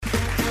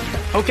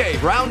Okay,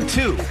 round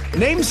two.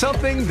 Name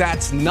something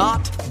that's not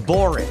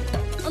boring.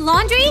 A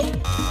laundry?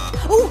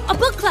 Ooh, a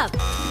book club.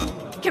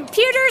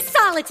 Computer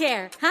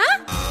solitaire,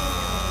 huh?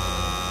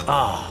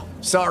 Ah,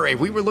 oh, sorry,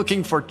 we were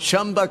looking for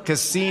Chumba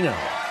Casino.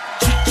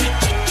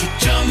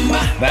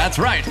 That's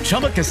right,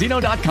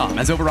 ChumbaCasino.com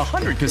has over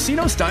 100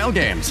 casino-style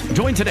games.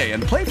 Join today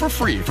and play for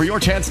free for your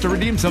chance to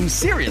redeem some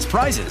serious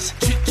prizes.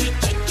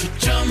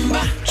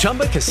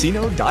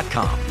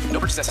 ChumbaCasino.com. No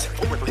purchase necessary.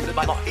 Void where prohibited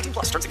by law. 18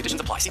 plus. Terms and conditions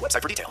apply. See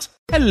website for details.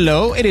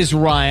 Hello, it is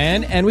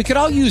Ryan, and we could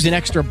all use an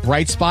extra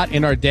bright spot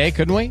in our day,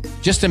 couldn't we?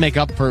 Just to make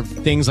up for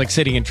things like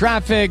sitting in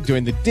traffic,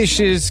 doing the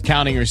dishes,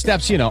 counting your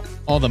steps, you know,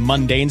 all the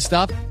mundane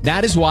stuff.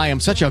 That is why I'm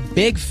such a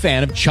big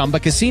fan of Chumba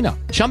Casino.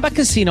 Chumba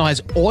Casino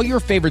has all your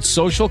favorite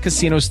social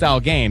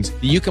casino-style games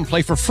that you can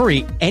play for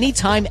free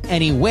anytime,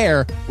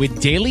 anywhere with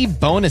daily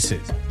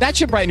bonuses. That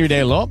should brighten your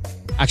day a little.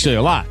 Actually,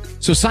 a lot.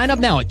 So sign up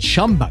now at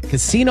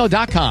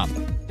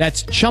ChumbaCasino.com.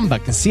 That's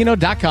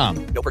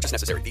ChumbaCasino.com. No purchase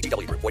necessary.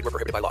 VGW Group. Void where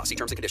prohibited by law. See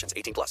terms and conditions.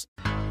 18 plus.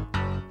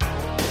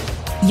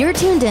 You're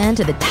tuned in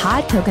to the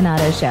Todd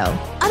Coconato Show,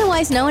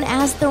 otherwise known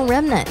as The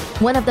Remnant,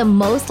 one of the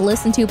most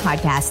listened to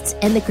podcasts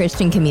in the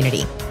Christian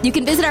community. You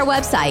can visit our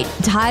website,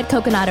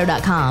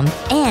 toddcoconato.com,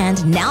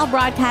 and now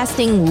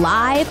broadcasting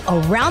live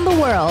around the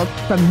world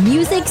from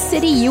Music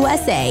City,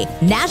 USA,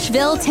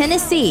 Nashville,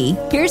 Tennessee.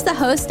 Here's the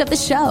host of the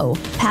show,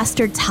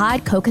 Pastor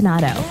Todd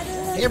Coconato.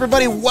 Hey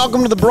everybody,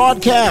 welcome to the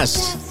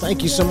broadcast.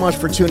 Thank you so much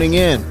for tuning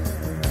in.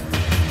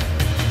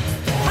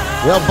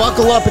 Well,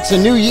 buckle up. It's a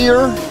new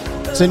year.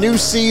 It's a new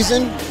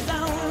season.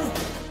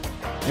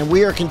 And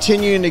we are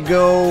continuing to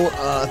go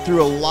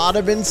through a lot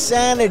of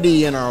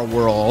insanity in our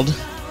world.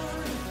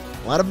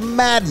 A lot of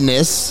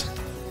madness.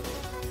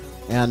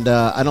 And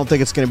I don't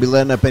think it's going to be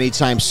letting up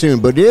anytime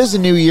soon. But it is a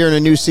new year and a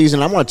new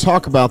season. I want to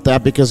talk about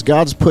that because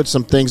God's put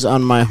some things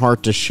on my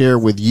heart to share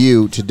with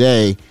you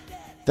today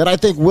that I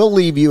think will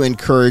leave you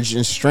encouraged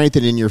and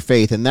strengthened in your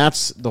faith. And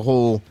that's the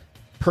whole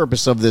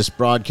purpose of this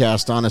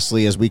broadcast,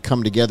 honestly, as we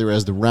come together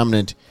as the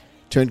remnant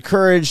to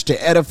encourage,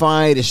 to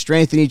edify, to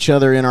strengthen each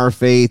other in our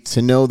faith,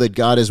 to know that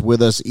God is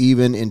with us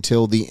even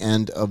until the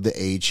end of the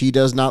age. He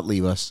does not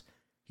leave us.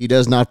 He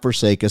does not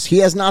forsake us. He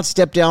has not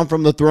stepped down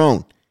from the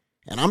throne.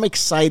 And I'm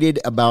excited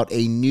about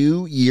a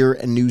new year,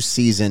 a new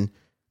season,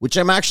 which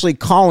I'm actually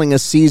calling a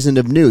season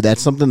of new.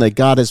 That's something that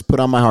God has put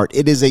on my heart.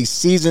 It is a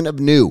season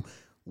of new.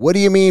 What do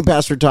you mean,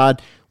 Pastor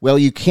Todd? Well,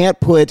 you can't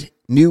put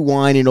new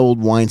wine in old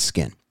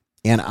wineskin.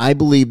 And I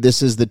believe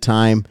this is the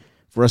time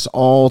for us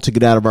all to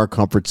get out of our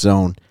comfort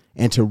zone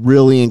and to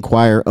really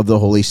inquire of the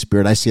Holy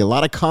Spirit. I see a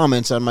lot of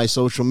comments on my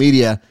social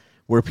media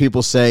where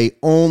people say,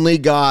 only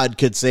God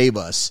could save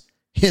us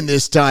in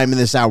this time, in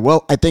this hour.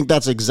 Well, I think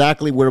that's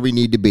exactly where we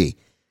need to be,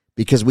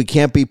 because we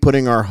can't be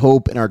putting our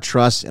hope and our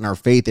trust and our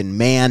faith in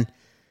man.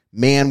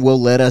 Man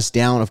will let us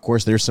down. Of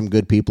course, there's some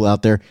good people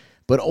out there,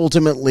 but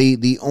ultimately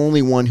the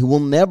only one who will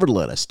never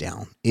let us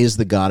down is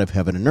the God of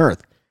heaven and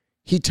earth.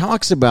 He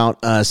talks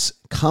about us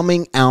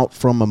coming out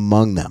from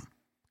among them,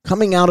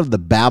 coming out of the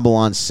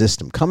Babylon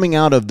system, coming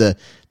out of the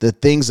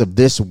things of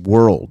this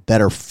world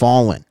that are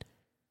fallen,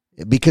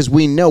 because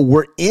we know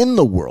we're in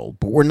the world,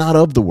 but we're not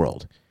of the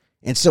world.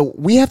 And so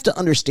we have to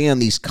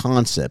understand these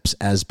concepts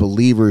as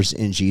believers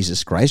in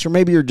Jesus Christ. Or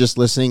maybe you're just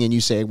listening and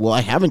you say, well,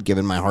 I haven't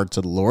given my heart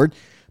to the Lord,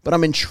 but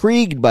I'm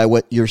intrigued by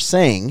what you're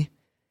saying.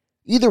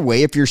 Either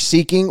way, if you're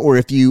seeking or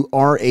if you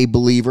are a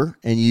believer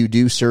and you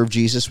do serve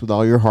Jesus with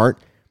all your heart,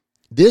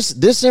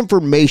 this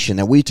information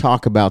that we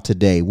talk about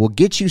today will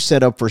get you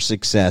set up for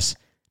success,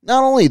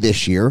 not only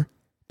this year,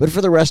 but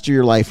for the rest of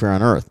your life here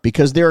on earth.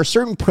 Because there are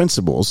certain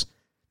principles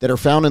that are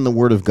found in the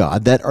Word of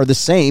God that are the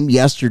same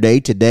yesterday,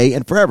 today,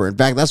 and forever. In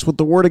fact, that's what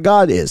the Word of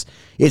God is.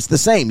 It's the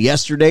same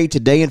yesterday,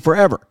 today, and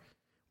forever.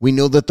 We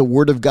know that the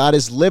Word of God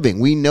is living.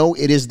 We know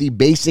it is the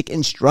basic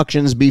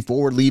instructions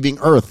before leaving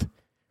earth.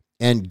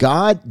 And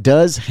God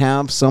does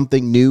have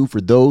something new for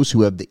those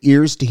who have the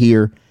ears to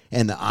hear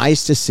and the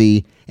eyes to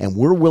see, and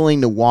we're willing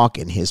to walk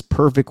in His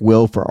perfect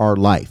will for our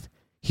life.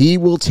 He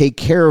will take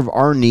care of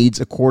our needs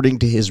according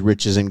to His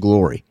riches and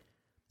glory.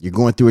 You're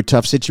going through a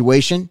tough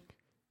situation?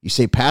 You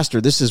say,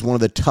 Pastor, this is one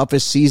of the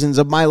toughest seasons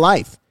of my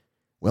life.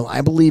 Well,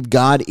 I believe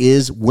God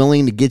is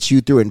willing to get you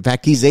through it. In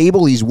fact, He's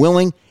able, He's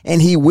willing,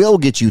 and He will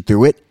get you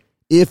through it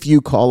if you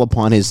call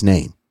upon His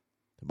name.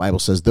 The Bible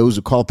says those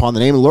who call upon the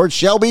name of the Lord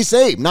shall be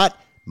saved. Not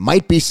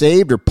might be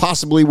saved or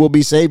possibly will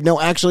be saved.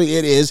 No, actually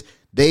it is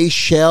they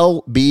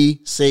shall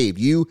be saved.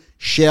 You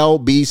shall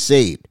be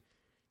saved.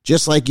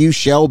 Just like you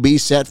shall be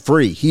set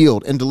free,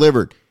 healed, and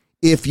delivered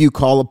if you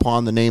call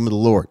upon the name of the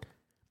Lord.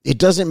 It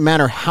doesn't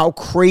matter how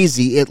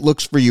crazy it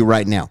looks for you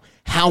right now,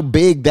 how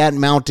big that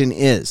mountain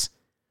is.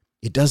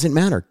 It doesn't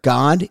matter.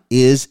 God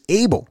is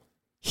able.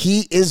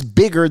 He is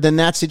bigger than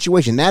that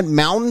situation. That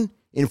mountain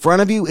in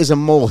front of you is a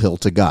molehill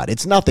to God.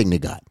 It's nothing to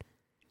God.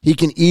 He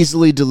can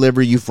easily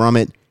deliver you from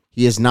it.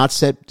 He has not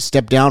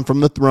stepped down from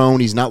the throne.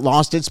 He's not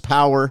lost its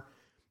power.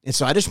 And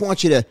so I just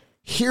want you to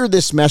hear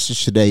this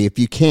message today if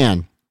you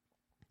can.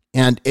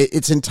 And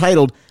it's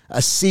entitled,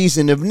 A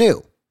Season of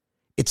New.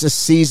 It's a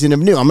season of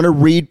new. I'm going to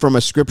read from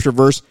a scripture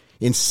verse.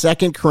 in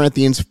 2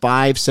 Corinthians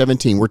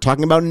 5:17. We're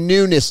talking about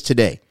newness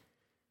today.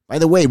 By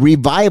the way,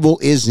 revival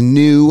is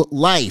new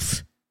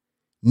life.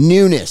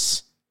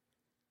 Newness.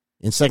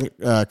 In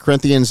 2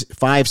 Corinthians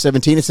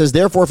 5:17, it says,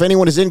 therefore, if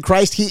anyone is in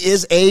Christ, he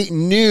is a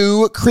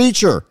new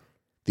creature.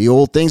 The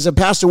old things have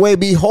passed away.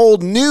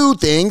 Behold, new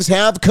things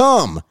have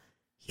come.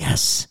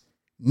 Yes,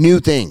 new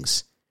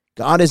things.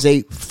 God is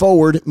a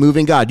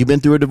forward-moving God. You've been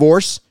through a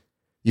divorce.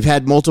 You've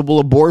had multiple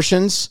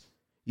abortions.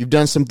 You've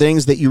done some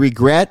things that you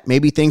regret,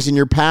 maybe things in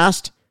your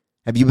past.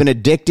 Have you been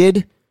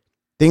addicted?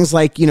 Things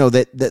like,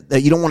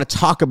 that you don't want to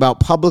talk about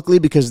publicly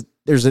because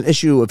there's an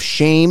issue of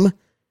shame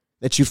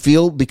that you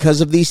feel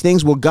because of these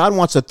things. Well, God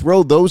wants to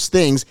throw those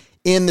things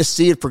in the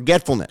sea of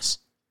forgetfulness.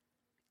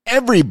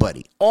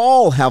 Everybody,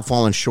 all have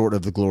fallen short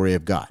of the glory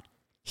of God.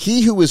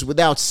 He who is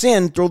without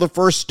sin, throw the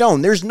first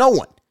stone. There's no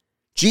one.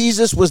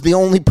 Jesus was the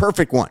only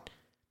perfect one.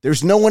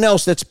 There's no one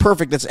else that's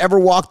perfect that's ever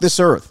walked this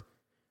earth.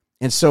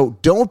 And so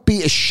don't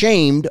be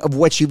ashamed of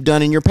what you've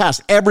done in your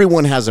past.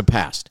 Everyone has a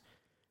past.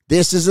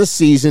 This is a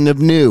season of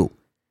new.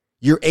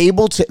 You're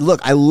able to, look,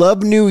 I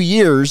love New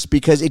Year's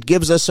because it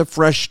gives us a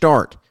fresh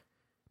start.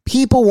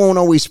 People won't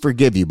always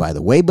forgive you, by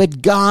the way,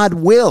 but God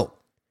will.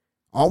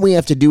 All we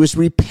have to do is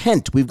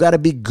repent. We've got to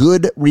be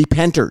good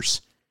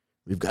repenters.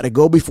 We've got to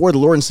go before the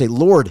Lord and say,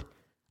 Lord,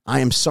 I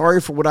am sorry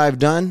for what I've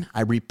done.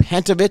 I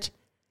repent of it.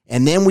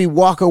 And then we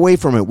walk away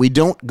from it. We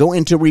don't go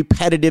into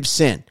repetitive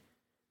sin.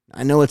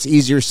 I know it's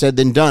easier said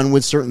than done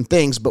with certain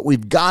things, but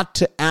we've got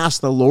to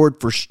ask the Lord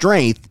for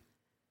strength,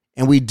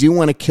 and we do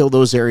want to kill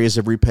those areas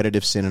of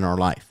repetitive sin in our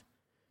life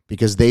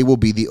because they will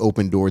be the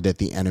open door that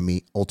the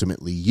enemy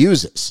ultimately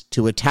uses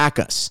to attack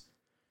us.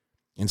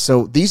 And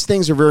so these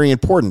things are very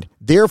important.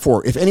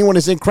 Therefore, if anyone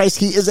is in Christ,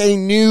 he is a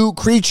new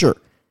creature.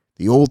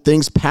 The old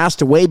things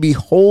passed away.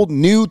 Behold,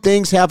 new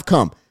things have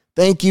come.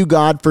 Thank you,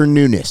 God, for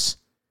newness.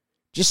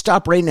 Just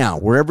stop right now,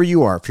 wherever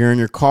you are. If you're in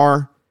your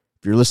car,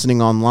 if you're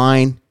listening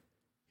online,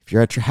 if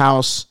you're at your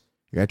house,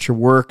 you're at your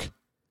work,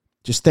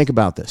 just think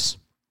about this.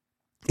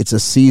 It's a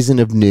season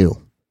of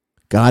new.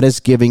 God is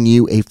giving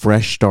you a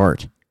fresh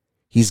start.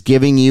 He's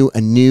giving you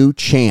a new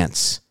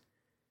chance.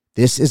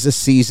 This is a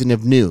season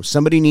of new.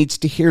 Somebody needs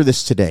to hear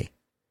this today.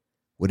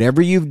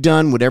 Whatever you've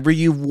done, whatever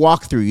you've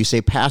walked through, you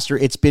say, Pastor,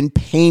 it's been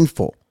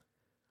painful.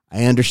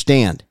 I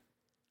understand.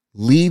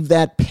 Leave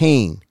that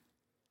pain.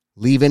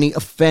 Leave any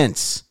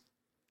offense.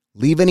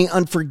 Leave any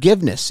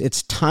unforgiveness.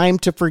 It's time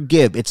to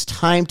forgive. It's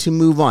time to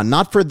move on.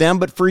 Not for them,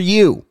 but for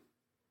you.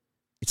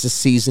 It's a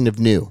season of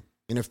new.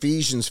 In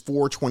Ephesians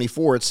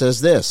 4:24, it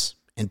says this,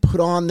 and put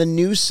on the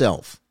new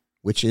self,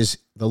 which is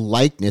the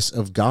likeness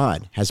of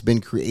God, has been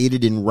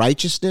created in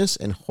righteousness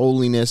and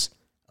holiness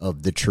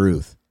of the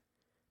truth.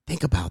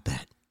 Think about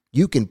that.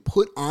 You can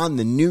put on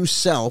the new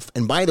self,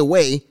 and by the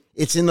way,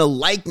 it's in the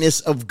likeness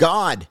of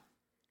God,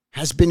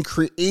 has been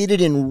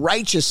created in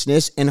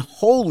righteousness and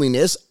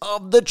holiness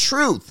of the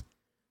truth.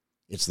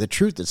 It's the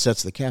truth that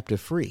sets the captive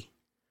free.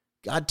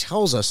 God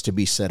tells us to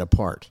be set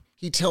apart.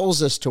 He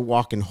tells us to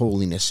walk in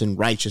holiness and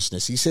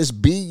righteousness. He says,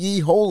 be ye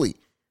holy,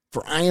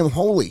 for I am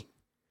holy.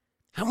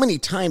 How many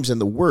times in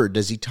the Word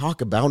does he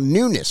talk about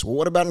newness? Well,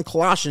 what about in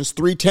Colossians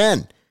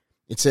 3:10?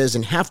 It says,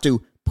 and have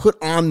to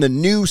put on the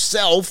new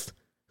self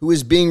who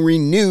is being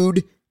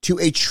renewed to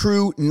a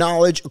true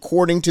knowledge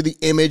according to the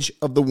image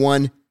of the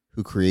one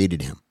who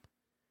created him.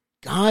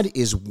 God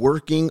is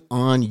working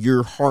on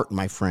your heart,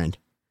 my friend.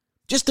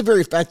 Just the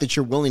very fact that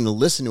you're willing to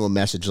listen to a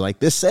message like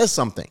this says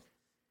something.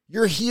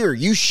 You're here.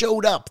 You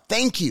showed up.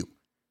 Thank you.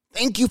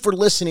 Thank you for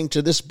listening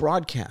to this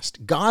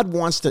broadcast. God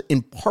wants to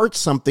impart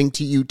something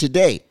to you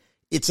today.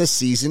 It's a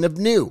season of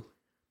new.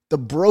 The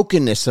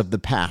brokenness of the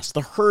past,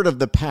 the hurt of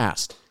the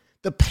past,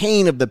 the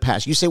pain of the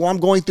past. You say, well, I'm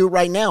going through it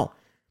right now.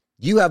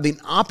 You have the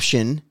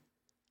option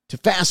to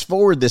fast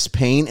forward this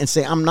pain and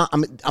say, I'm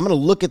going to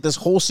look at this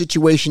whole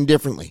situation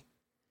differently.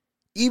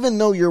 Even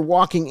though you're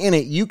walking in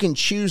it, you can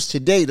choose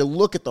today to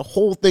look at the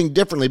whole thing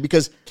differently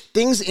because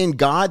things in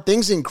God,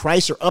 things in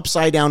Christ are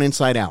upside down,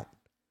 inside out.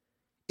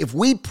 If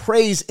we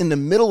praise in the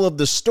middle of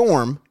the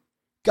storm,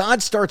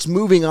 God starts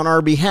moving on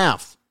our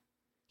behalf.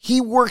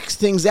 He works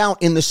things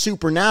out in the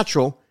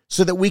supernatural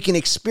so that we can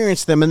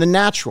experience them in the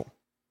natural.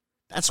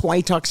 That's why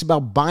he talks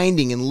about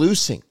binding and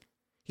loosing.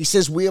 He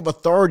says we have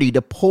authority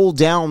to pull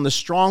down the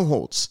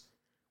strongholds.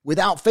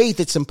 Without faith,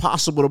 it's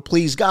impossible to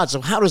please God.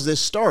 So how does this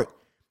start?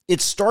 It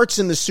starts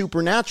in the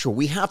supernatural.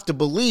 We have to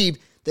believe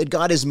that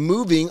God is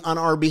moving on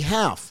our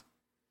behalf.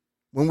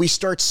 When we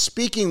start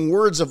speaking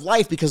words of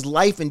life, because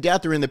life and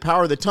death are in the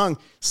power of the tongue,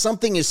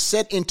 something is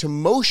set into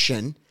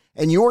motion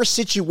and your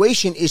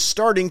situation is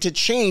starting to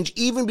change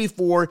even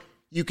before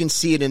you can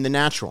see it in the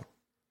natural.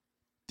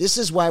 This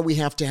is why we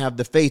have to have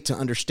the faith to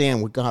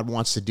understand what God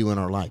wants to do in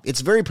our life.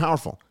 It's very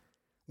powerful.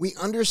 We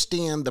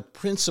understand the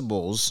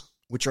principles,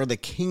 which are the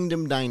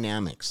kingdom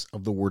dynamics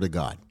of the Word of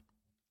God.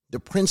 The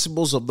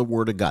principles of the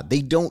Word of God,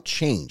 they don't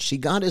change. See,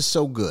 God is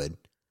so good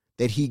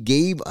that he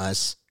gave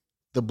us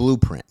the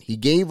blueprint. He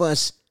gave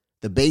us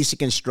the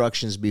basic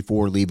instructions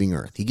before leaving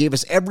earth. He gave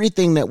us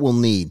everything that we'll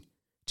need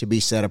to be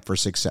set up for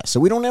success.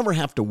 So we don't ever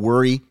have to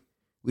worry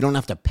We don't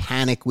have to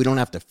panic. We don't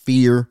have to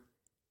fear.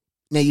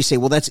 Now you say,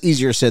 well, that's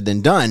easier said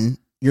than done.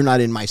 You're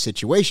not in my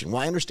situation.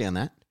 Well, I understand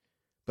that.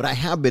 But I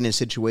have been in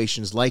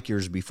situations like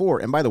yours before.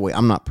 And by the way,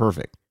 I'm not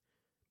perfect.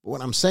 But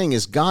what I'm saying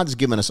is God's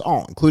given us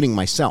all, including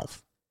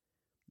myself,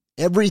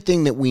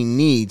 everything that we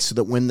need so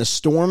that when the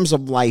storms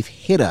of life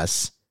hit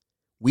us,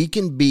 we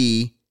can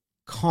be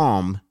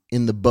calm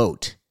in the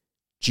boat.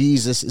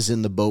 Jesus is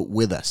in the boat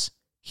with us.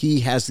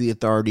 He has the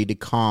authority to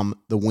calm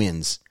the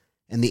winds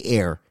and the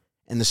air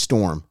and the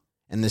storm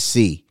and the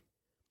sea.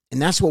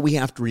 And that's what we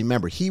have to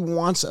remember. He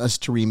wants us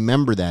to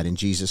remember that in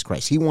Jesus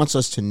Christ. He wants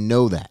us to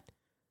know that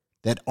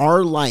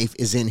our life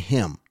is in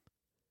him.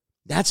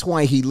 That's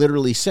why he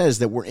literally says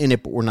that we're in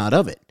it, but we're not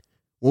of it.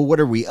 Well, what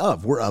are we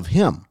of? We're of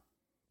him.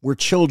 We're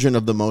children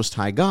of the Most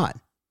High God.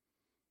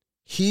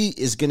 He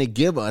is going to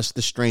give us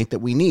the strength that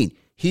we need.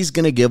 He's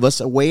going to give us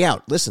a way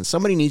out. Listen,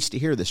 somebody needs to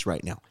hear this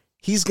right now.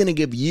 He's going to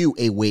give you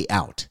a way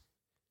out.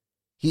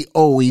 He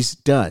always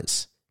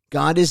does.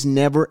 God is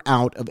never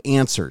out of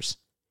answers.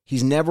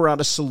 He's never out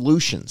of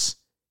solutions.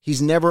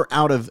 He's never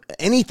out of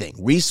anything.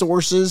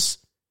 Resources.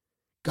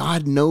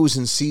 God knows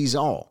and sees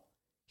all.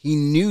 He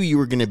knew you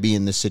were going to be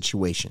in this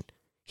situation.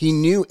 He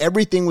knew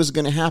everything was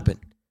going to happen.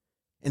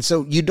 And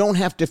so you don't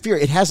have to fear.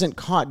 It hasn't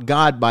caught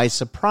God by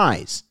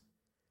surprise.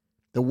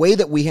 The way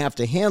that we have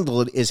to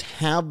handle it is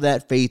have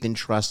that faith and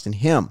trust in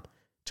him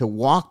to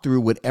walk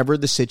through whatever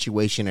the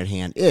situation at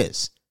hand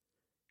is.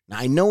 Now,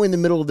 I know in the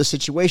middle of the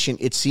situation,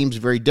 it seems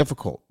very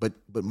difficult, but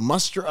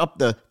muster up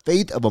the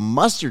faith of a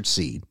mustard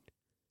seed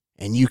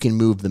and you can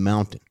move the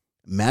mountain.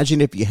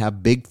 Imagine if you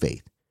have big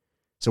faith.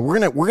 So we're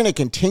going to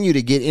continue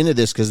to get into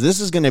this because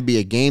this is going to be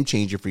a game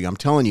changer for you. I'm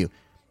telling you,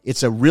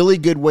 it's a really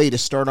good way to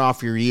start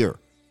off your year.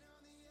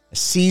 A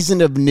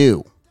season of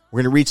new. We're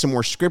going to read some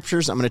more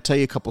scriptures. I'm going to tell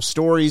you a couple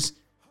stories.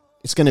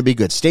 It's going to be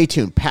good. Stay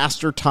tuned.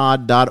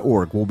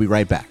 PastorTodd.org. We'll be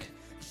right back.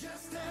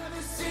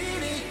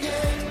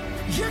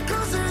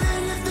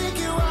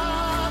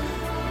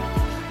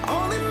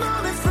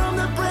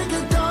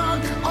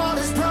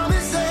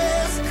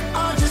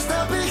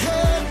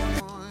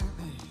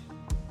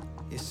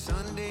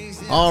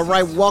 All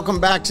right, welcome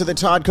back to the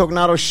Todd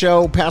Coconato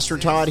Show. Pastor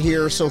Todd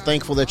here. So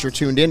thankful that you're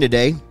tuned in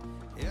today.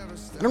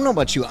 I don't know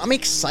about you. I'm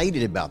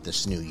excited about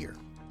this new year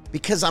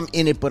because I'm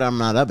in it, but I'm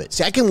not of it.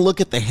 See, I can look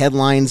at the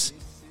headlines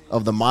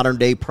of the modern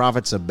day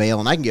prophets of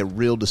Baal and I can get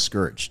real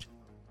discouraged.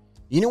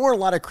 You know where a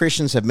lot of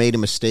Christians have made a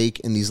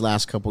mistake in these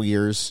last couple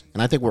years,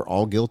 and I think we're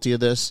all guilty of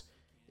this,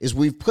 is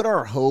we've put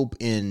our hope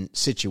in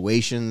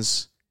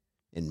situations,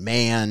 in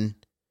man,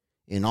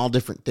 in all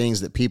different things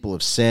that people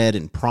have said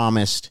and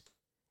promised.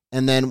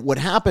 And then what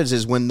happens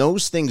is when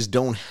those things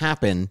don't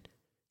happen,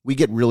 we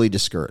get really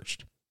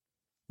discouraged.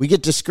 We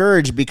get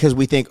discouraged because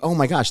we think, oh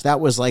my gosh, that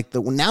was like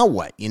now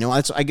what? You know,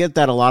 I get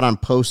that a lot on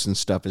posts and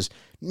stuff is,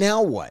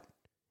 now what?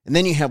 And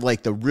then you have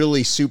like the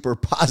really super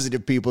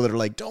positive people that are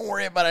like, don't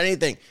worry about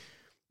anything.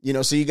 You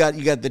know, so you got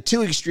the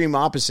two extreme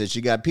opposites.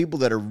 You got people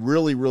that are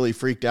really, really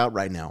freaked out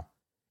right now.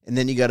 And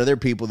then you got other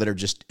people that are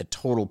just at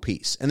total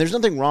peace. And there's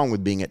nothing wrong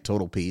with being at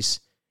total peace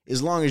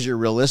as long as you're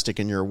realistic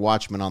and you're a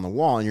watchman on the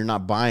wall and you're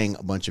not buying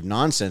a bunch of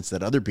nonsense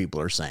that other people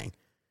are saying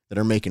that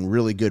are making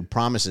really good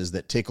promises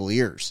that tickle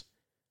ears.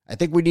 I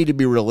think we need to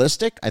be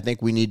realistic. I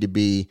think we need to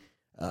be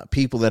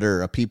people that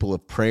are a people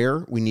of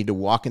prayer. We need to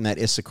walk in that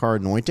Issachar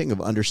anointing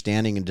of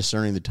understanding and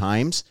discerning the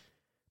times.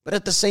 But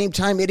at the same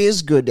time, it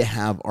is good to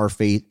have our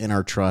faith and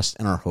our trust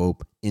and our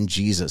hope in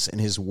Jesus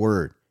and his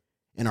word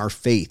and our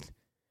faith.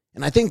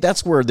 And I think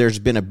that's where there's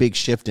been a big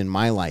shift in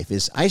my life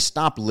is I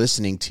stopped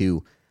listening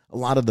to a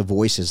lot of the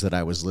voices that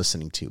I was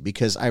listening to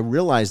because I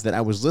realized that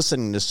I was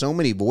listening to so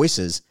many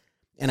voices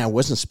and I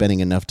wasn't spending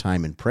enough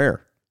time in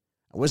prayer.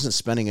 I wasn't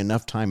spending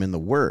enough time in the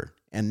word.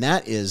 And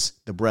that is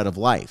the bread of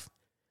life.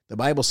 The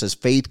Bible says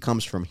faith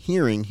comes from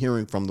hearing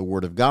from the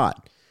word of God.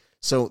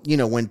 So, you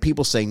know, when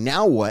people say,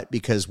 now what?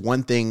 Because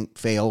one thing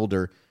failed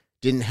or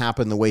didn't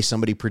happen the way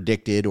somebody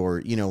predicted or,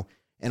 you know,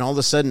 and all of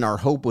a sudden our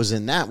hope was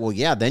in that. Well,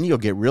 yeah, then you'll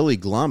get really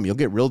glum. You'll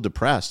get real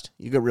depressed.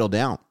 You get real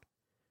down.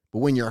 But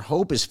when your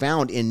hope is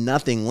found in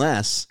nothing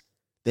less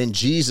than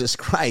Jesus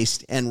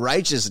Christ and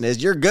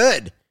righteousness, you're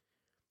good.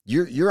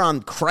 You're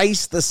on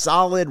Christ, the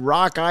solid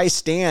rock I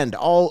stand.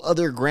 All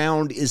other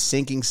ground is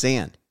sinking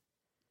sand.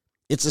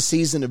 It's a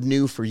season of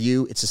new for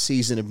you. It's a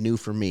season of new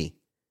for me.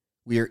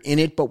 We are in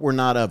it, but we're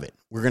not of it.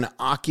 We're going to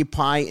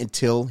occupy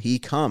until he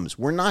comes.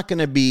 We're not going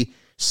to be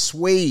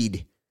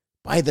swayed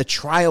by the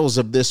trials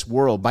of this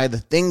world, by the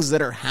things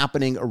that are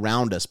happening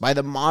around us, by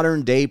the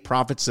modern day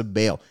prophets of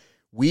Baal.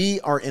 We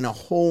are in a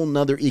whole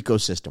nother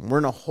ecosystem. We're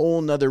in a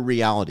whole nother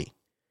reality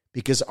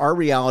because our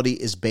reality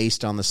is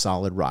based on the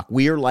solid rock.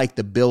 We are like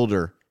the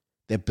builder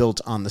that built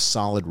on the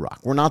solid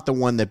rock. We're not the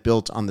one that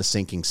built on the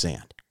sinking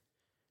sand.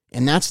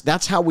 And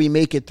that's how we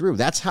make it through.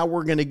 That's how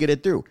we're going to get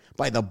it through.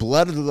 By the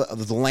blood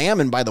of the Lamb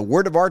and by the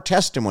word of our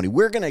testimony.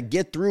 We're going to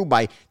get through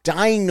by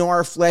dying to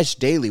our flesh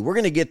daily. We're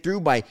going to get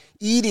through by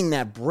eating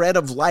that bread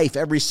of life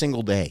every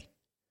single day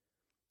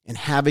and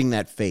having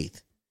that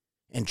faith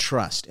and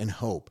trust and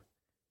hope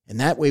And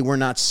that way we're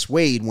not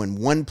swayed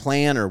when one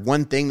plan or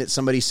one thing that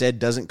somebody said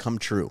doesn't come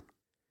true,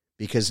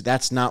 because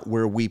that's not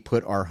where we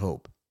put our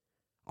hope.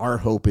 Our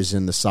hope is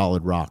in the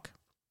solid rock.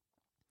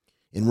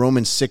 In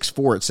Romans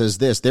 6:4, it says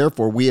this,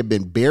 therefore we have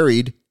been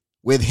buried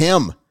with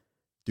him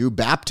through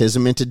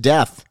baptism into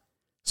death,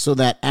 so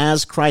that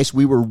as Christ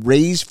we were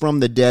raised from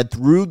the dead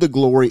through the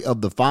glory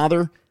of the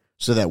Father,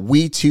 so that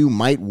we too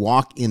might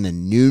walk in the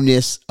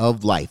newness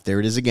of life. There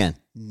it is again,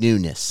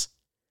 newness,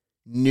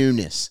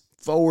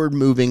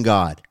 forward-moving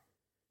God.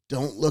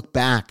 Don't look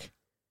back.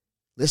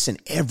 Listen,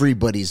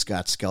 everybody's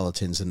got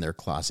skeletons in their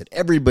closet.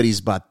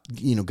 Everybody's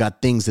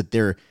got things that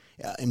they're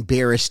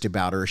embarrassed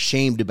about or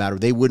ashamed about, or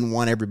they wouldn't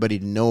want everybody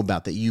to know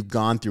about that you've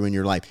gone through in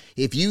your life.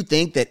 If you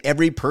think that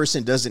every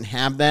person doesn't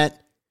have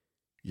that,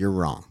 you're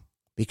wrong,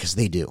 because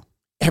they do.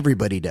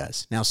 Everybody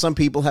does. Now, some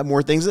people have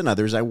more things than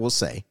others, I will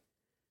say.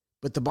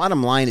 But the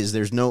bottom line is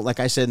there's no, like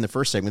I said in the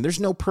first segment, there's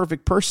no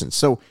perfect person.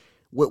 So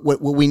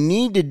what we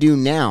need to do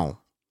now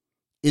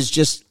is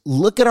just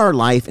look at our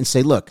life and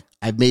say, look,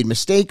 I've made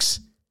mistakes.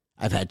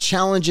 I've had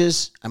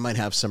challenges. I might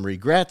have some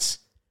regrets.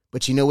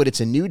 But you know what? It's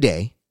a new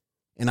day.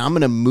 And I'm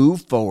going to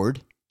move forward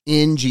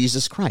in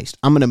Jesus Christ.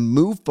 I'm going to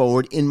move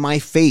forward in my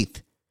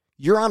faith.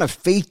 You're on a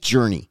faith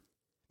journey.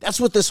 That's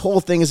what this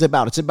whole thing is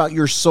about. It's about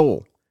your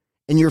soul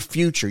and your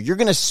future. You're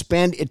going to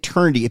spend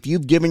eternity, if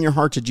you've given your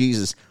heart to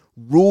Jesus,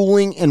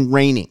 ruling and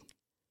reigning.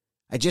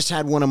 I just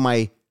had one of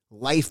my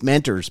life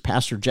mentors,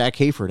 Pastor Jack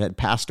Hayford, had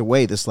passed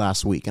away this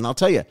last week. And I'll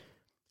tell you,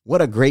 what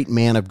a great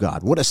man of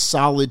God. What a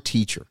solid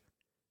teacher.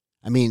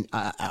 I mean,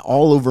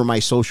 all over my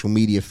social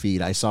media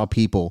feed, I saw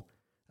people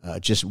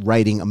just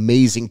writing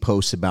amazing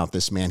posts about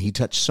this man. He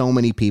touched so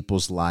many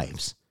people's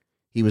lives.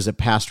 He was a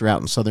pastor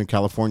out in Southern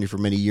California for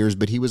many years,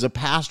 but he was a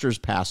pastor's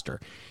pastor.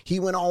 He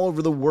went all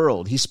over the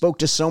world. He spoke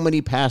to so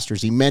many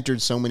pastors. He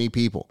mentored so many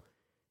people.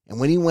 And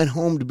when he went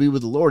home to be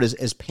with the Lord,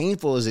 as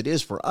painful as it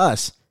is for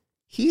us,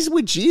 he's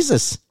with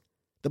Jesus.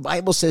 The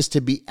Bible says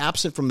to be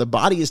absent from the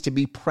body is to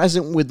be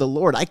present with the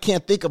Lord. I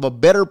can't think of a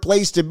better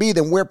place to be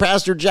than where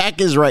Pastor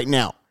Jack is right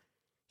now.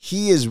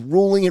 He is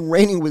ruling and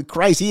reigning with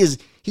Christ. He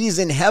is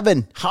in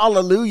heaven.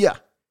 Hallelujah.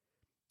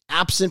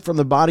 Absent from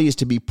the body is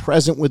to be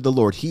present with the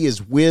Lord. He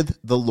is with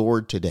the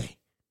Lord today.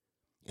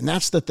 And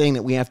that's the thing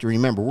that we have to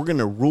remember. We're going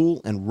to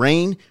rule and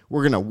reign.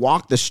 We're going to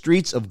walk the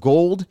streets of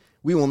gold.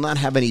 We will not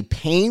have any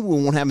pain. We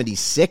won't have any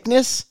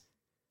sickness.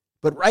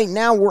 But right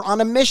now we're on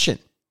a mission.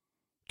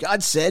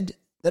 God said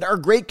that our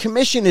great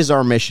commission is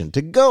our mission,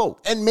 to go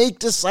and make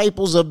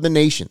disciples of the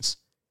nations,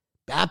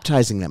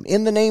 baptizing them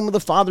in the name of the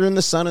Father and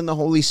the Son and the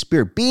Holy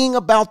Spirit, being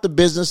about the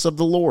business of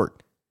the Lord.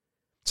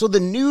 So the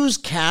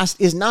newscast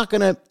is not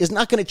going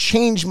to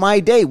change my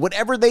day,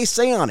 whatever they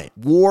say on it.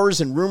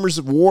 Wars and rumors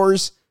of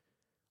wars,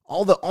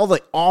 all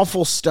the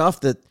awful stuff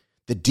that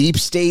the deep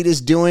state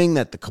is doing,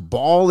 that the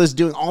cabal is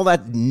doing, all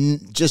that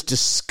just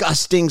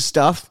disgusting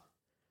stuff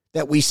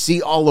that we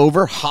see all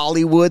over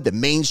Hollywood, the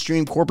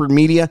mainstream corporate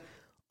media,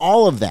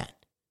 all of that.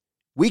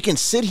 We can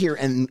sit here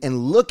and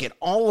look at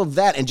all of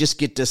that and just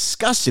get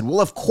disgusted.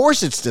 Well, of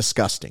course it's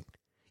disgusting.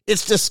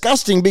 It's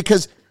disgusting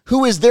because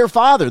who is their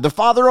father? The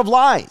father of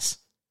lies.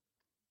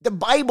 The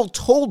Bible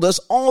told us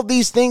all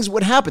these things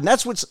would happen.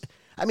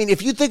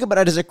 If you think about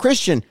it as a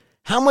Christian,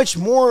 how much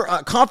more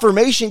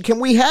confirmation can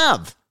we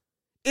have?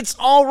 It's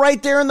all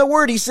right there in the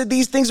Word. He said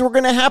these things were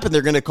going to happen.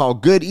 They're going to call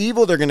good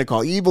evil. They're going to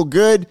call evil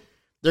good.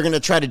 They're going to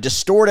try to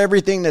distort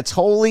everything that's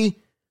holy.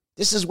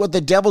 This is what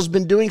the devil's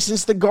been doing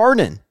since the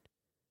garden.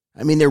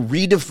 I mean, they're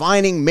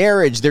redefining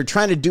marriage. They're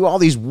trying to do all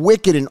these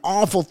wicked and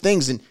awful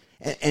things.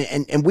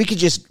 And we could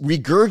just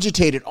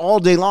regurgitate it all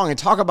day long and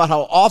talk about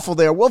how awful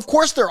they are. Well, of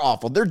course they're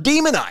awful. They're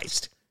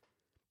demonized.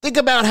 Think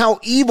about how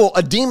evil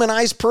a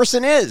demonized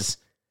person is.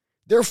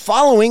 They're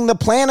following the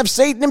plan of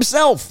Satan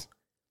himself,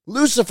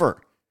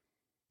 Lucifer,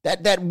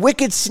 that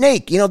wicked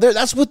snake.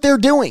 That's what they're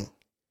doing.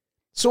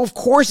 So, of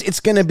course, it's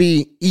going to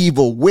be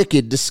evil,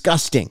 wicked,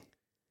 disgusting.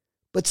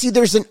 But see,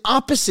 there's an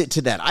opposite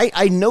to that.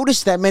 I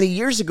noticed that many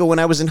years ago when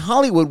I was in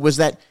Hollywood, was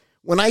that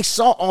when I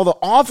saw all the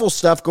awful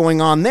stuff going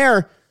on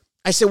there,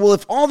 I said, well,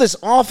 if all this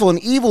awful and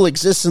evil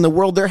exists in the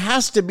world, there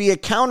has to be a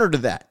counter to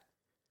that.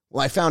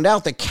 Well, I found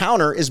out the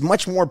counter is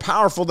much more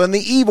powerful than the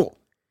evil.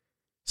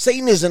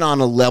 Satan isn't on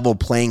a level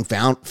playing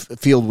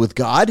field with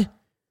God.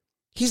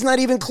 He's not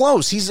even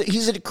close.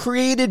 He's a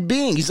created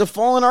being. He's a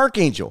fallen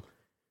archangel.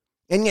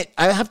 And yet,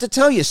 I have to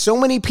tell you, so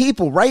many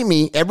people write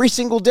me every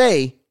single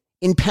day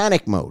in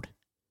panic mode.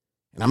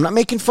 And I'm not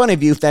making fun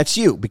of you if that's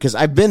you, because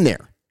I've been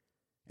there.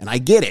 And I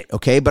get it,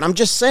 okay? But I'm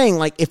just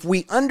saying, if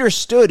we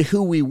understood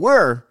who we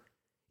were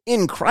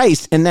in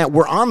Christ and that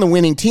we're on the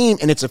winning team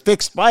and it's a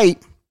fixed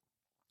fight,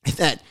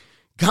 that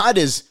God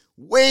is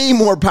way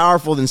more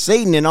powerful than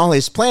Satan and all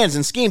his plans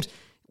and schemes,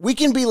 we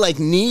can be like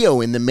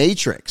Neo in the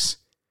Matrix.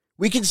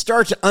 We can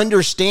start to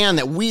understand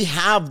that we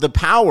have the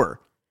power.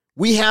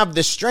 We have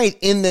the strength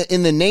in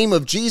the name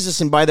of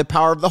Jesus and by the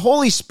power of the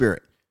Holy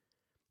Spirit.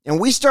 And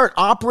we start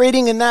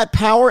operating in that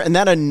power and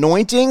that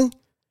anointing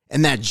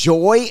and that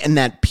joy and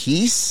that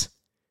peace.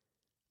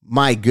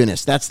 My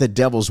goodness, that's the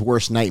devil's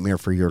worst nightmare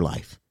for your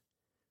life.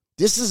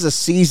 This is a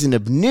season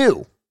of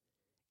new.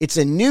 It's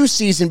a new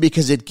season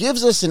because it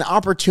gives us an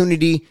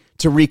opportunity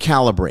to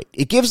recalibrate.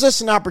 It gives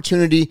us an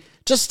opportunity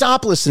to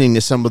stop listening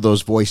to some of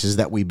those voices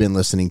that we've been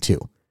listening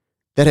to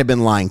that have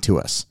been lying to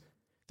us.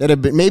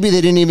 Maybe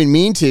they didn't even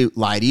mean to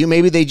lie to you.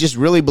 Maybe they just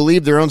really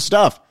believe their own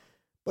stuff.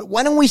 But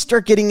why don't we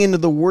start getting into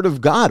the Word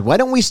of God? Why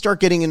don't we start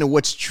getting into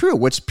what's true,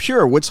 what's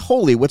pure, what's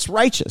holy, what's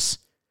righteous?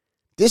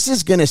 This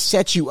is going to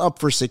set you up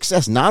for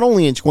success, not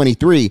only in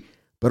 23,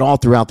 but all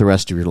throughout the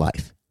rest of your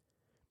life.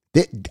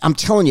 I'm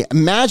telling you,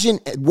 imagine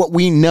what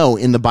we know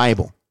in the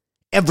Bible.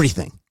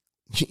 Everything.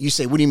 You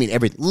say, what do you mean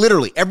everything?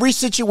 Literally, every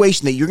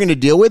situation that you're going to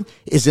deal with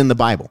is in the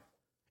Bible.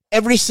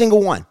 Every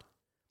single one.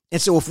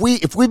 And so if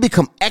we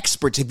become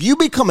experts, if you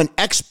become an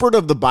expert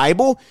of the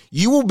Bible,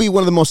 you will be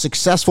one of the most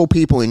successful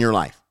people in your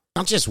life.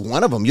 Not just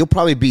one of them. You'll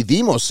probably be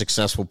the most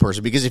successful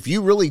person, because if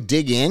you really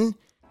dig in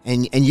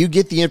and you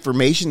get the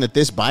information that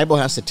this Bible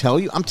has to tell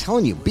you, I'm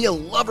telling you, be a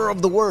lover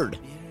of the Word.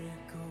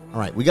 All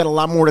right, we got a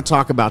lot more to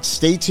talk about.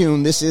 Stay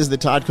tuned. This is the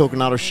Todd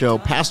Coconato Show.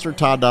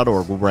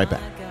 PastorTodd.org. We'll be right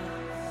back.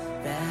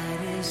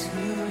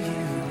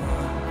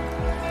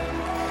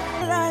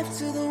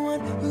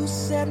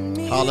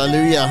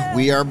 Hallelujah.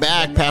 We are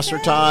back. Pastor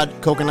Todd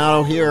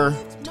Coconato here.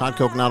 Todd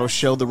Coconato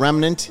Show, The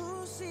Remnant.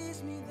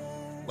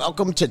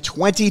 Welcome to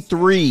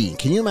 23.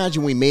 Can you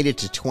imagine we made it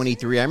to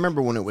 23? I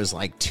remember when it was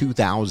like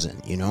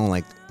 2000,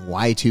 like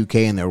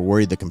Y2K, and they were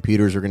worried the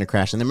computers were going to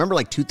crash. And I remember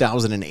like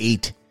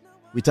 2008.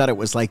 We thought it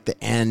was like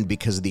the end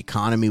because the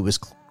economy was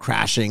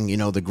crashing,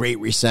 the Great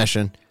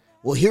Recession.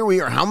 Well, here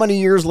we are. How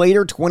many years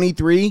later?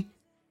 23.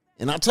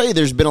 And I'll tell you,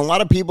 there's been a lot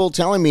of people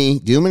telling me,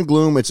 doom and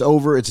gloom, it's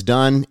over, it's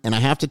done. And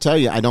I have to tell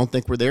you, I don't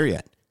think we're there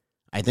yet.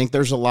 I think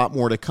there's a lot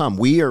more to come.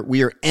 We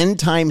are end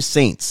time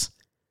saints.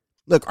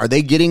 Look, are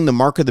they getting the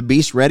mark of the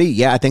beast ready?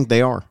 Yeah, I think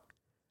they are.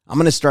 I'm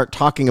going to start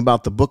talking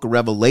about the book of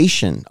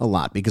Revelation a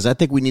lot, because I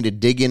think we need to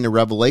dig into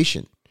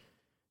Revelation.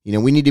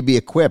 We need to be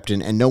equipped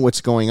and know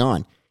what's going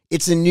on.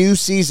 It's a new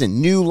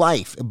season, new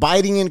life,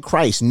 abiding in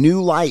Christ,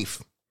 new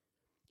life.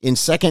 In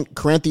 2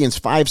 Corinthians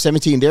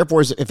 5:17,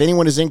 therefore, if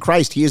anyone is in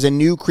Christ, he is a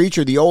new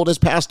creature. The old has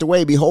passed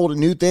away. Behold, a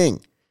new thing.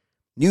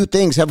 New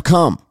things have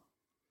come.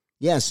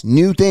 Yes,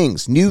 new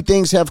things. New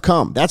things have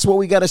come. That's what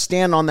we got to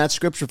stand on, that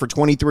scripture for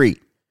 23.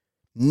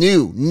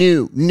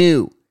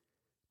 New.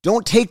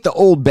 Don't take the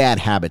old bad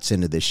habits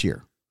into this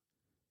year.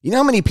 You know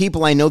how many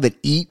people I know that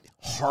eat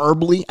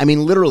horribly? I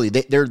mean, literally,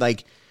 they're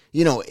like,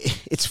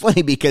 it's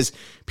funny because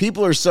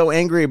people are so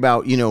angry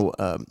about,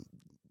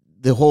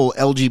 the whole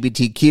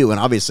LGBTQ, and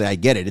obviously I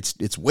get it.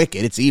 It's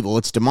wicked, it's evil,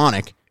 it's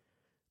demonic.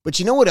 But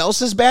you know what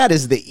else is bad?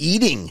 Is the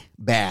eating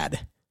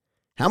bad.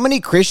 How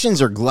many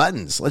Christians are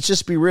gluttons? Let's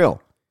just be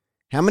real.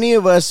 How many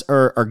of us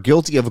are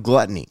guilty of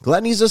gluttony?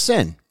 Gluttony is a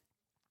sin.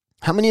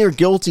 How many are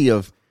guilty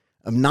of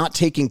not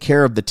taking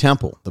care of the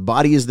temple? The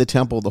body is the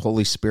temple of the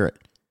Holy Spirit.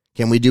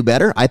 Can we do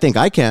better? I think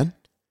I can.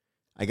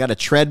 I got a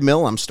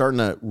treadmill. I'm starting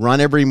to run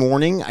every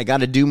morning. I got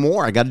to do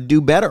more. I got to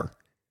do better.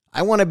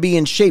 I want to be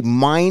in shape,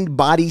 mind,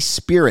 body,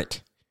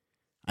 spirit.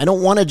 I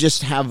don't want to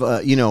just have,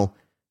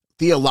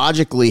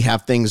 theologically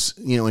have things,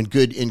 in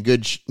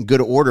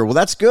good order. Well,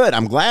 that's good.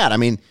 I'm glad. I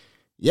mean,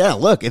 yeah,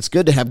 look, it's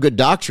good to have good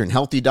doctrine,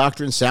 healthy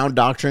doctrine, sound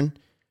doctrine,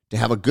 to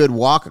have a good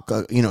walk,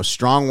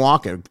 strong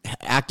walk, an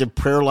active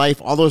prayer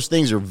life. All those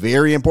things are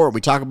very important.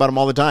 We talk about them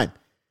all the time.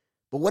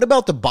 But what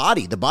about the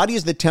body? The body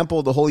is the temple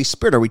of the Holy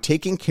Spirit. Are we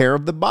taking care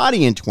of the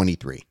body in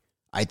 23?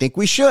 I think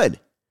we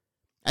should.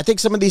 I think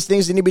some of these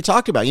things need to be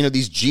talked about.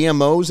 These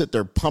GMOs that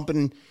they're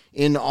pumping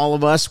in all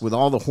of us with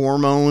all the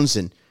hormones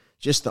and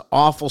just the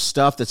awful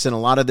stuff that's in a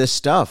lot of this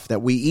stuff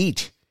that we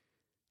eat.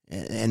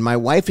 And my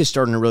wife is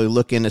starting to really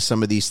look into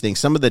some of these things.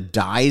 Some of the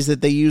dyes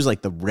that they use,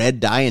 like the red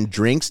dye in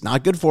drinks,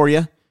 not good for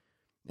you.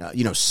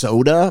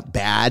 Soda,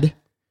 bad.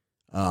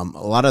 A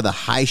lot of the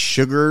high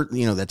sugar,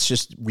 that's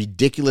just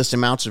ridiculous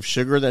amounts of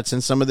sugar that's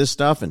in some of this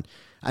stuff. And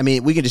I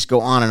mean, we can just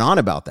go on and on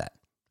about that.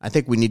 I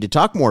think we need to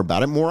talk more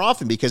about it more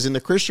often, because in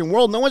the Christian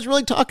world, no one's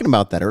really talking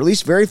about that, or at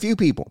least very few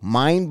people.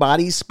 Mind,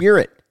 body,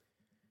 spirit.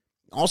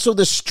 Also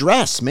the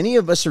stress. Many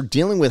of us are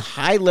dealing with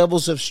high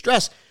levels of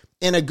stress.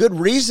 And a good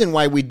reason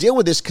why we deal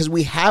with this, because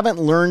we haven't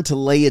learned to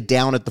lay it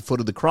down at the foot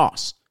of the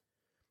cross.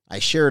 I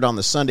shared on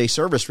the Sunday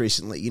service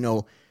recently,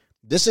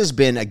 this has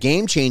been a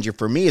game changer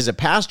for me as a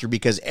pastor,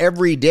 because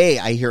every day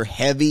I hear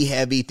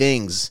heavy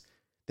things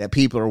that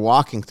people are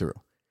walking through.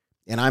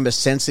 And I'm a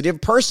sensitive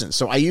person.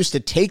 So I used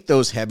to take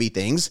those heavy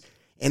things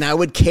and I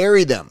would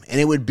carry them, and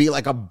it would be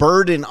like a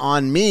burden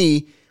on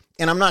me.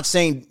 And I'm not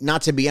saying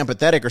not to be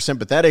empathetic or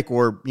sympathetic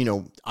or,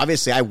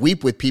 obviously I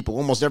weep with people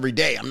almost every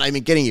day. I'm not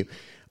even kidding you.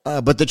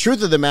 But the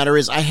truth of the matter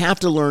is I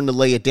have to learn to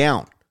lay it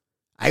down.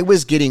 I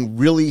was getting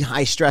really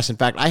high stress. In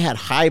fact, I had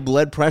high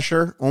blood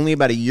pressure only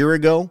about a year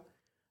ago.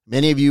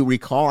 Many of you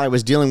recall I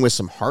was dealing with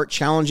some heart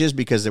challenges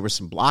because there was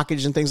some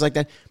blockage and things like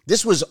that.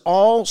 This was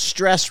all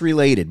stress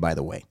related, by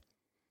the way,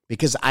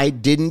 because I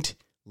didn't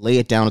lay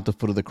it down at the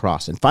foot of the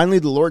cross. And finally,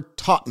 the Lord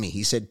taught me.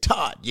 He said,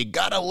 Todd, you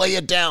got to lay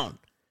it down.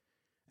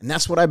 And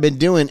that's what I've been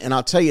doing. And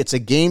I'll tell you, it's a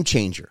game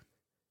changer.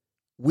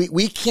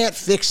 We can't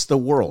fix the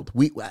world.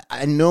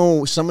 I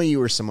know some of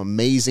you are some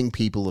amazing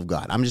people of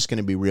God. I'm just going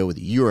to be real with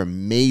you. You're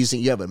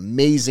amazing. You have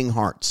amazing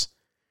hearts,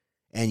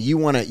 and you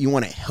want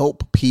to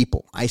help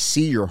people. I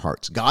see your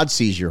hearts. God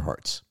sees your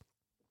hearts.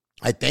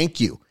 I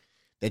thank you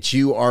that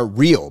you are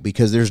real,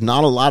 because there's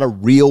not a lot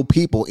of real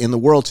people in the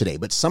world today.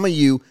 But some of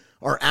you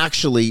are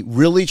actually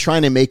really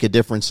trying to make a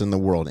difference in the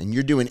world, and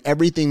you're doing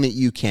everything that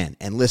you can.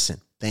 And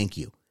listen, thank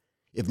you.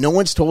 If no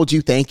one's told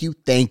you thank you,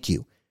 thank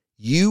you.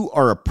 You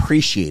are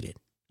appreciated.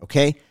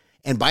 Okay?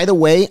 And by the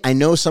way, I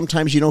know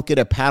sometimes you don't get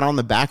a pat on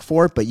the back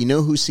for it, but you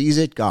know who sees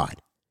it?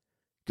 God.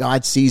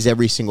 God sees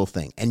every single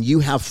thing. And you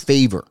have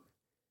favor.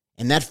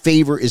 And that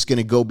favor is going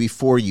to go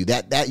before you.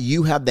 That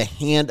you have the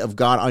hand of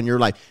God on your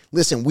life.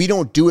 Listen, we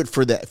don't do it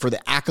for the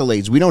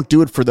accolades. We don't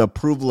do it for the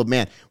approval of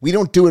man. We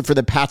don't do it for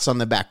the pats on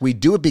the back. We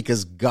do it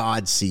because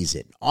God sees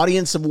it.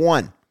 Audience of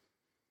one.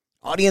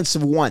 Audience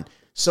of one.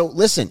 So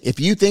listen,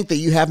 if you think that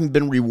you haven't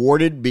been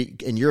rewarded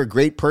and you're a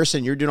great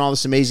person, you're doing all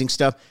this amazing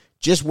stuff,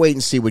 just wait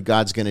and see what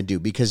God's going to do.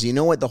 Because you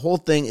know what? The whole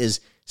thing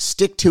is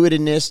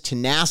stick-to-itiveness,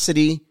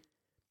 tenacity.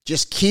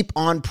 Just keep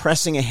on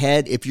pressing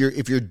ahead. If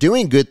you're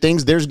doing good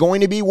things, there's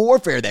going to be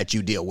warfare that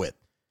you deal with.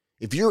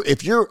 If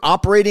you're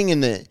operating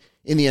in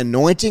the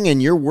anointing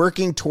and you're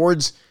working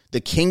towards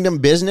the kingdom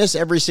business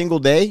every single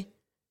day,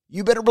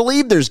 you better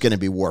believe there's going to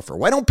be warfare.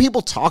 Why don't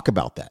people talk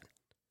about that?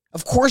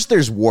 Of course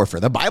there's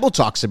warfare. The Bible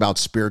talks about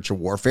spiritual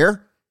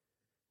warfare.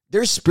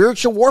 There's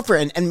spiritual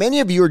warfare, and many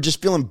of you are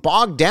just feeling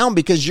bogged down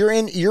because you're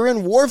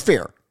in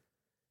warfare.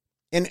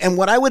 And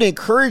what I would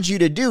encourage you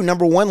to do,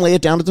 number one, lay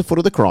it down at the foot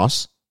of the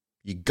cross.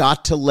 You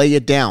got to lay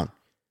it down.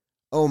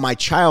 Oh, my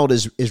child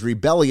is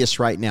rebellious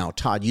right now.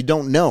 Todd, you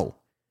don't know.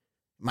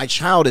 My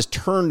child is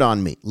turned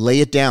on me. Lay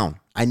it down.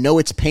 I know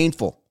it's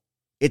painful.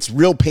 It's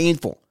real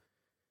painful.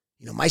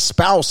 You know, my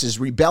spouse is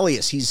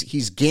rebellious.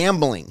 He's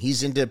gambling.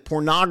 He's into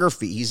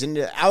pornography. He's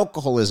into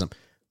alcoholism.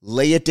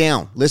 Lay it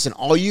down. Listen,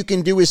 all you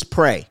can do is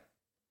pray.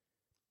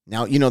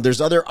 Now, you know,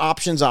 there's other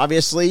options,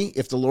 obviously.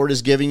 If the Lord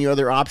is giving you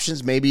other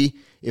options, maybe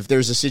if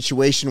there's a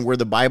situation where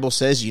the Bible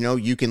says, you know,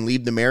 you can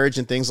leave the marriage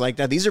and things like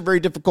that. These are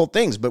very difficult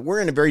things, but we're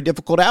in a very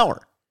difficult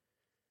hour.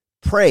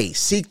 Pray,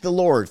 seek the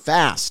Lord,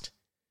 fast.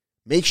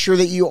 Make sure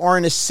that you are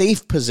in a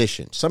safe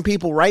position. Some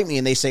people write me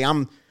and they say,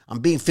 I'm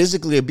being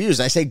physically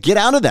abused. I say, get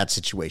out of that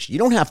situation. You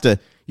don't have to,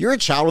 you're a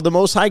child of the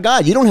Most High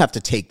God. You don't have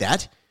to take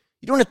that.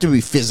 You don't have to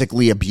be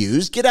physically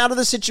abused. Get out of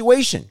the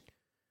situation.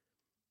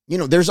 You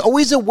know, there's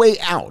always a way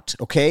out,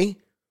 okay?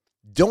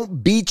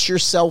 Don't beat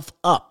yourself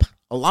up.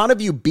 A lot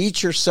of you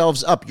beat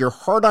yourselves up. You're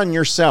hard on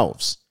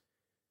yourselves.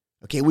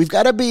 Okay, we've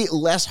got to be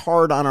less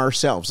hard on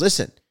ourselves.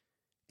 Listen,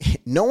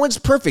 no one's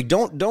perfect.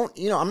 Don't,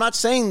 you know, I'm not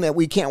saying that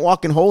we can't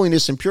walk in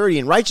holiness and purity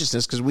and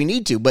righteousness, because we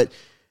need to, but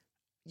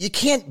you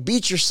can't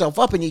beat yourself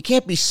up and you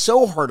can't be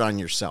so hard on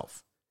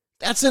yourself.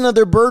 That's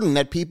another burden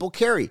that people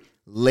carry.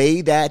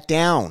 Lay that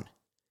down.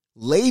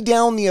 Lay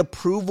down the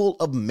approval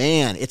of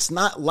man.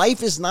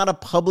 Life is not a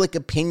public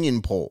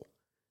opinion poll.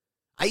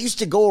 I used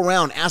to go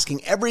around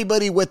asking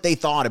everybody what they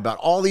thought about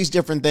all these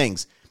different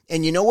things.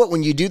 And you know what?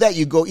 When you do that,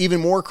 you go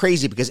even more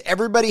crazy, because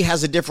everybody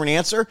has a different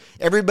answer.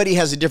 Everybody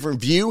has a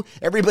different view.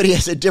 Everybody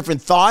has a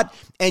different thought.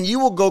 And you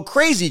will go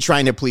crazy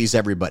trying to please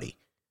everybody.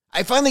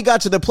 I finally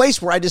got to the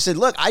place where I just said,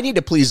 look, I need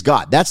to please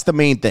God. That's the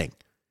main thing.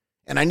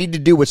 And I need to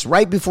do what's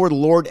right before the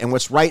Lord and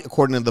what's right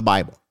according to the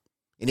Bible.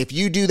 And if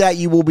you do that,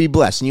 you will be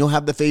blessed and you'll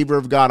have the favor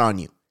of God on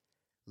you.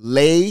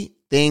 Lay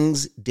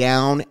things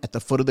down at the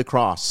foot of the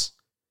cross.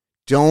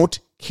 Don't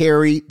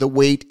carry the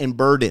weight and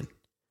burden.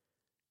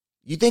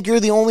 You think you're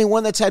the only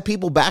one that's had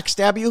people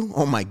backstab you?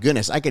 Oh my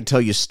goodness, I could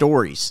tell you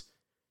stories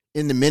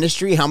in the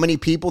ministry, how many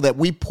people that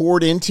we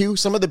poured into,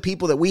 some of the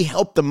people that we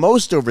helped the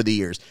most over the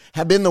years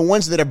have been the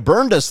ones that have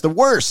burned us the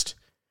worst.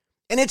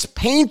 And it's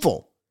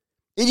painful.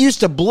 It used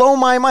to blow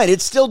my mind.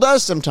 It still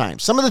does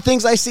sometimes. Some of the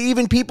things I see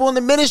even people in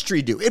the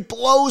ministry do, it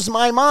blows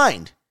my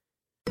mind.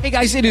 Hey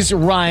guys, it is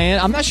Ryan.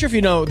 I'm not sure if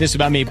you know this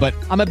about me, but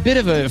I'm a bit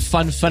of a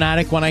fun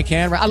fanatic when I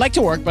can. I like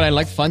to work, but I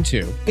like fun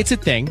too. It's a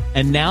thing.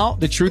 And now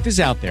the truth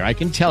is out there. I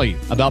can tell you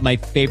about my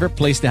favorite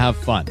place to have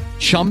fun.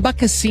 Chumba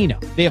Casino.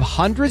 They have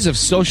hundreds of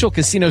social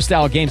casino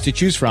style games to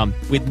choose from,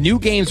 with new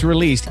games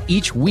released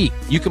each week.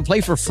 You can play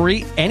for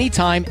free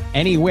anytime,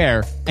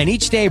 anywhere. And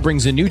each day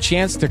brings a new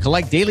chance to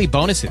collect daily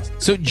bonuses.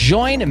 So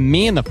join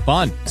me in the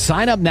fun.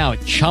 Sign up now at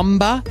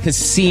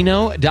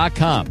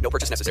ChumbaCasino.com. No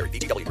purchase necessary.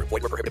 VGW. Void where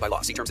prohibited by law.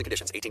 See terms and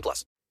conditions.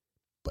 18+.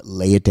 But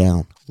lay it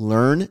down.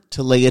 Learn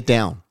to lay it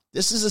down.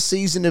 This is a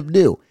season of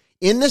new.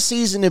 In the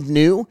season of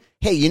new,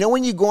 hey, you know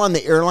when you go on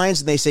the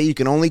airlines and they say you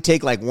can only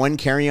take like one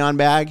carry-on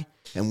bag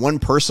and one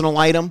personal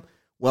item?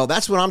 Well,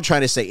 that's what I'm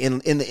trying to say.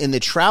 In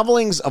the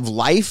travelings of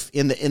life,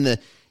 on the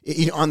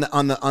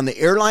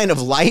airline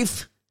of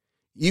life,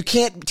 you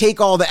can't take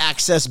all the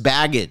excess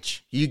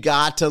baggage. You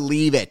got to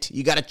leave it.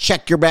 You got to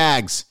check your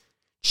bags.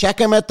 Check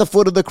them at the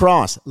foot of the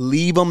cross.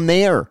 Leave them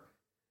there.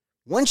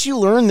 Once you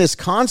learn this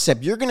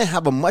concept, you're going to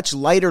have a much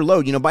lighter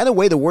load. You know, by the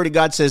way, the Word of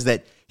God says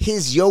that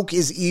his yoke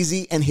is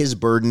easy and his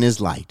burden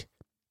is light.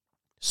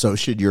 So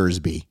should yours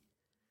be.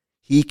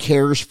 He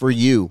cares for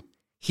you.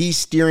 He's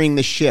steering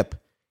the ship.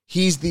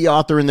 He's the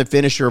author and the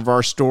finisher of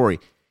our story.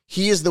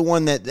 He is the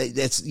one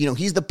that's,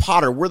 he's the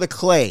potter. We're the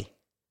clay.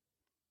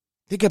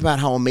 Think about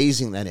how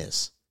amazing that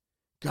is.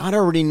 God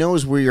already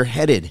knows where you're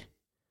headed.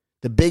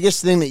 The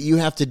biggest thing that you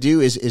have to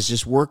do is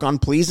just work on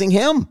pleasing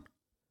him.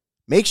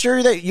 Make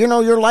sure that,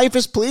 your life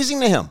is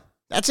pleasing to him.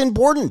 That's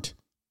important.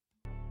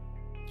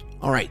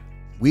 All right.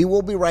 We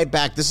will be right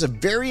back. This is a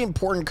very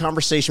important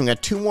conversation. We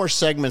got 2 more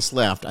segments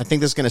left. I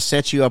think this is going to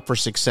set you up for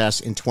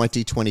success in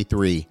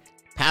 2023.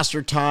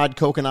 Pastor Todd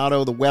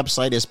Coconato. The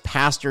website is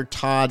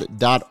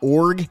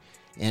pastortodd.org.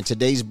 And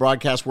today's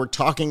broadcast, we're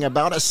talking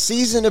about a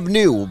season of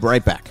new. We'll be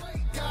right back.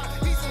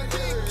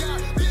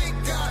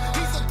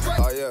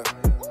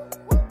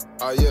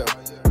 Oh, yeah.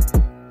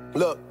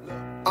 Look,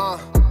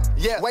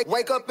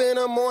 wake up in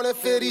the morning,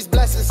 feel these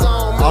blessings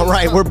on me. All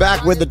right, we're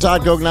back with the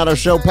Todd Coconato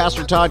Show.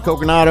 Pastor Todd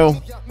Coconato.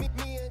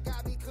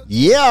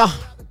 Yeah,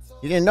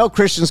 you didn't know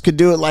Christians could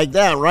do it like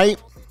that, right?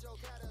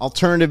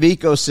 Alternative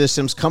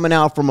ecosystems coming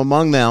out from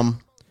among them.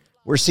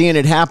 We're seeing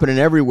it happening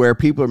everywhere.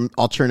 People,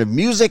 alternative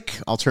music,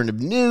 alternative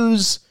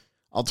news,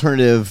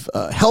 alternative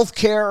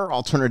healthcare,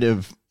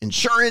 alternative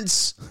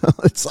insurance.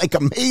 It's like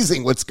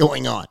amazing what's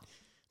going on.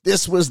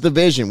 This was the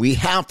vision. We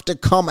have to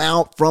come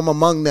out from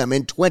among them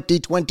in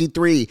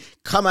 2023.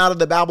 Come out of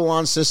the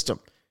Babylon system.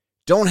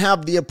 Don't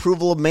have the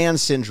approval of man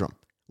syndrome.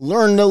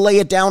 Learn to lay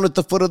it down at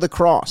the foot of the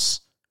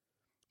cross.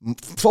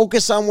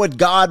 Focus on what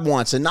God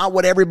wants and not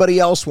what everybody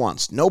else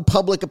wants. No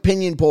public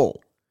opinion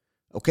poll.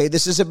 Okay,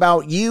 this is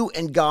about you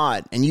and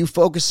God and you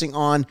focusing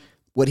on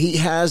what he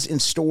has in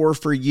store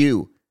for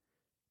you.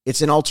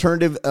 It's an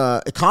alternative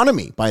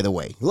economy, by the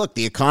way. Look,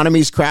 the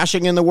economy's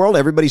crashing in the world.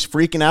 Everybody's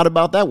freaking out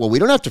about that. Well, we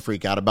don't have to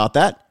freak out about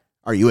that.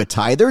 Are you a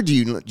tither? Do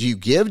you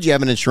give? Do you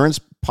have an insurance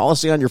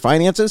policy on your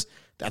finances?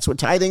 That's what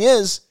tithing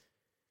is.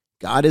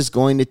 God is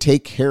going to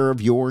take care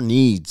of your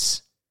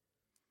needs.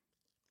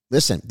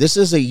 Listen, this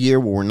is a year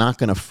where we're not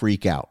going to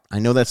freak out. I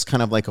know that's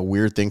kind of like a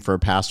weird thing for a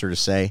pastor to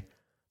say,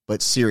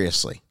 but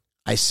seriously,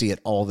 I see it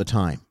all the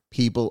time.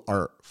 People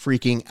are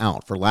freaking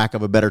out, for lack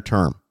of a better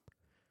term.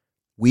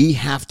 We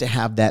have to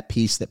have that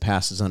peace that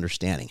passes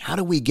understanding. How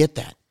do we get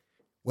that?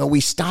 Well, we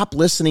stop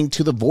listening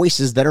to the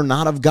voices that are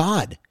not of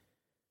God.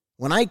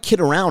 When I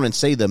kid around and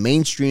say the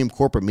mainstream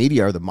corporate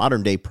media are the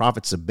modern day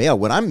prophets of Baal,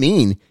 what I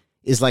mean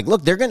is like,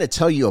 look, they're going to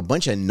tell you a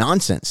bunch of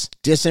nonsense,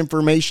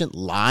 disinformation,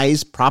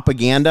 lies,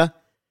 propaganda.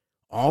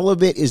 All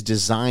of it is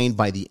designed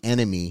by the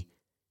enemy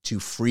to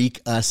freak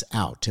us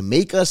out, to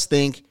make us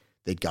think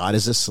that God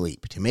is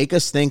asleep, to make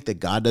us think that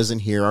God doesn't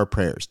hear our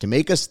prayers, to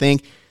make us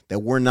think that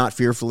we're not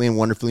fearfully and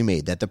wonderfully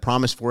made, that the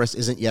promise for us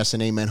isn't yes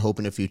and amen, hope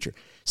in the future.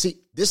 See,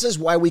 this is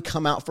why we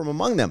come out from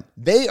among them.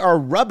 They are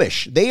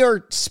rubbish. They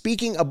are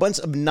speaking a bunch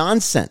of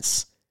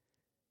nonsense.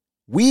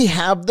 We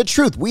have the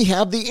truth. We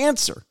have the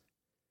answer.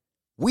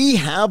 We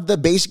have the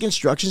basic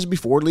instructions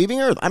before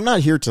leaving Earth. I'm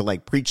not here to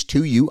like preach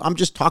to you. I'm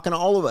just talking to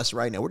all of us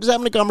right now. We're just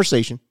having a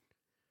conversation.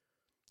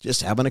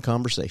 Just having a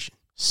conversation.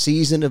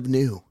 Season of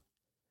new.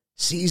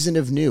 Season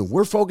of new.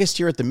 We're focused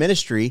here at the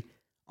ministry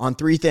on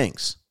 3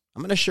 things.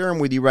 I'm going to share them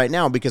with you right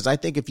now because I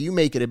think if you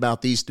make it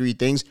about these 3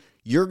 things,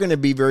 you're going to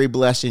be very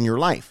blessed in your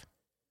life.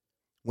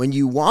 When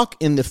you walk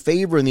in the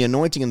favor and the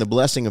anointing and the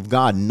blessing of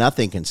God,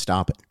 nothing can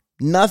stop it.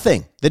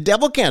 Nothing. The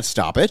devil can't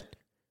stop it.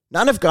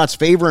 Not if God's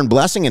favor and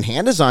blessing and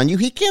hand is on you.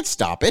 He can't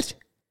stop it.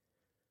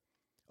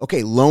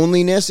 Okay,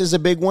 loneliness is a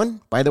big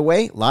one. By the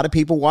way, a lot of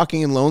people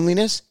walking in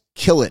loneliness,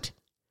 kill it.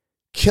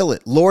 Kill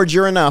it. Lord,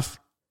 you're enough.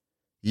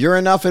 You're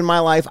enough in my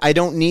life. I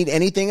don't need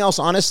anything else.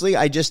 Honestly,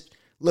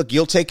 look,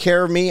 you'll take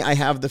care of me. I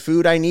have the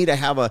food I need. I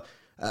have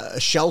a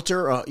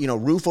shelter,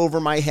 roof over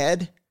my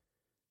head.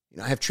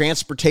 I have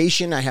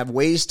transportation. I have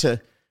ways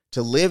to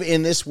live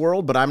in this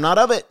world, but I'm not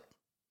of it.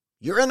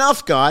 You're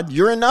enough, God.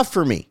 You're enough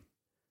for me.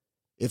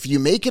 If you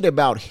make it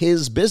about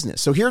his business.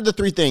 So here are the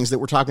 3 things that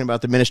we're talking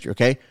about the ministry,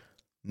 okay?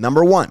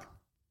 Number 1.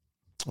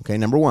 Okay,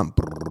 number 1.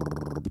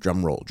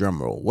 Drum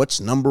roll.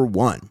 What's number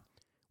 1?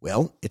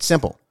 Well, it's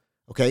simple.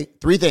 Okay,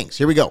 3 things.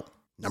 Here we go.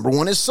 Number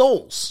 1 is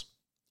souls.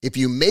 If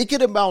you make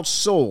it about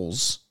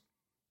souls,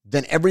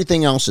 then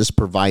everything else is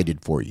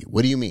provided for you.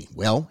 What do you mean?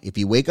 Well, if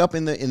you wake up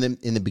in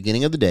the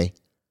beginning of the day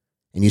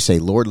and you say,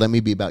 Lord, let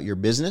me be about your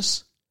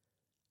business.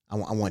 I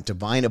want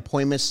divine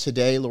appointments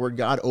today, Lord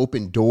God.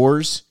 Open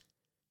doors.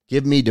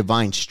 Give me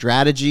divine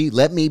strategy.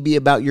 Let me be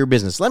about your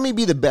business. Let me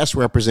be the best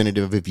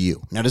representative of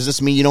you. Now, does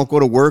this mean you don't go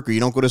to work or you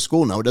don't go to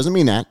school? No, it doesn't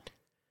mean that.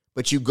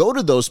 But you go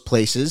to those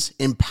places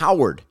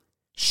empowered,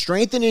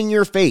 strengthened in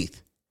your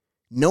faith,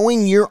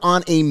 knowing you're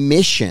on a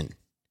mission.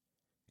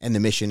 And the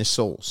mission is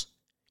souls.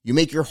 You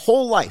make your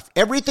whole life,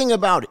 everything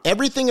about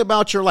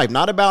your life,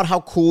 not about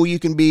how cool you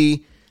can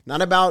be,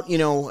 not about,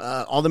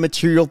 all the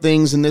material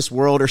things in this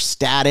world or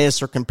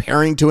status or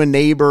comparing to a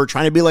neighbor or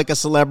trying to be like a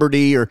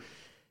celebrity or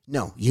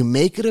no, you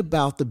make it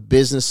about the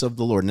business of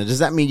the Lord. Now, does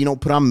that mean you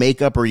don't put on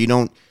makeup or you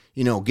don't,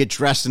 get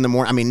dressed in the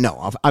morning? I mean,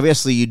 no,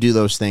 obviously you do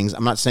those things.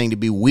 I'm not saying to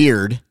be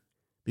weird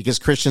because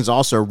Christians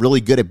also are really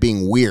good at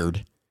being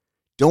weird.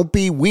 Don't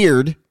be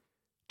weird.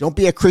 Don't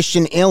be a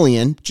Christian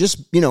alien.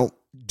 Just,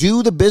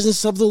 do the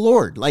business of the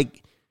Lord.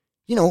 Like,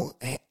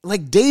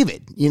 like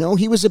David,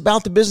 he was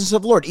about the business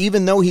of the Lord.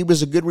 Even though he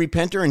was a good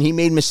repenter and he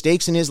made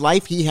mistakes in his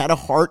life, he had a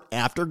heart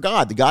after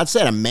God. God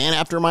said, a man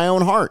after my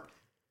own heart.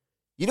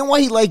 You know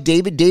why he liked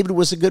David? David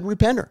was a good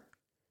repenter.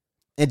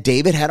 And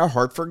David had a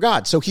heart for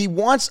God. So he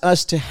wants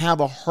us to have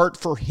a heart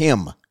for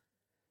him.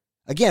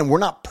 Again, we're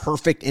not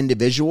perfect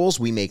individuals.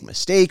 We make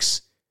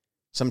mistakes.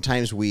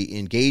 Sometimes we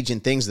engage in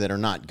things that are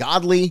not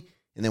godly,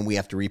 and then we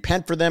have to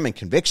repent for them, and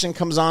conviction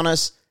comes on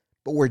us.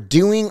 But we're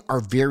doing our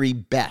very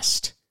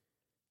best.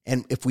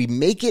 And if we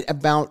make it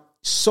about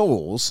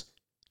souls,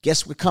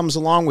 guess what comes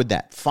along with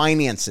that?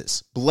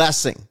 Finances,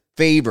 blessing,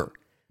 favor.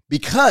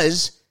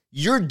 Because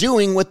you're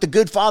doing what the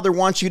good Father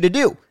wants you to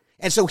do.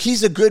 And so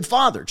he's a good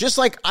father, just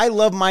like I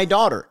love my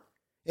daughter.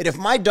 And if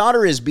my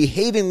daughter is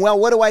behaving well,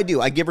 what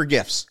do? I give her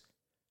gifts.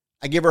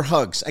 I give her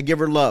hugs. I give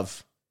her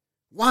love.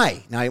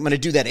 Why? Now, I'm going to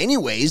do that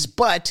anyways,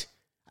 but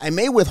I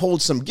may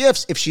withhold some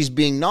gifts if she's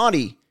being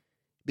naughty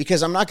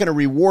because I'm not going to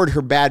reward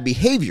her bad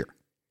behavior.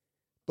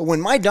 But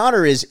when my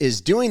daughter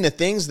is doing the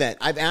things that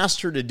I've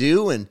asked her to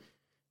do and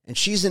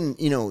she's in,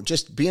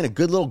 just being a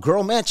good little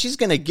girl, man, she's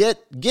going to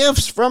get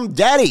gifts from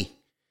daddy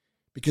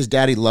because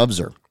daddy loves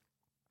her.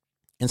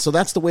 And so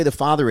that's the way the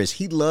Father is.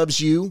 He loves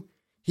you.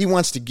 He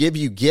wants to give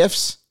you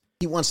gifts.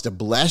 He wants to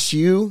bless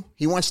you.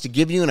 He wants to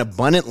give you an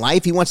abundant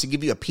life. He wants to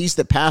give you a peace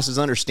that passes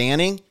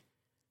understanding.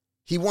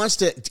 He wants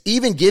to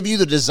even give you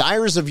the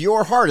desires of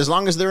your heart as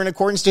long as they're in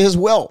accordance to his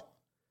will.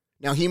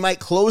 Now, he might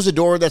close a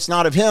door that's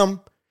not of him,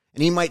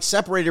 and he might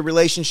separate a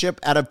relationship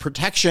out of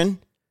protection,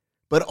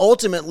 but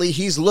ultimately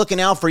he's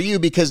looking out for you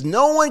because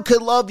no one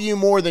could love you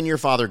more than your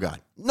Father God.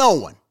 No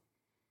one.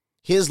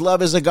 His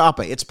love is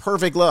agape. It's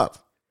perfect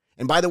love.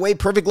 And by the way,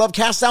 perfect love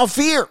casts out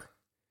fear.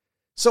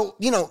 So,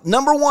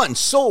 number one,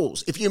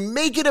 souls. If you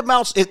make it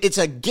about, it's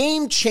a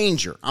game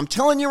changer. I'm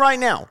telling you right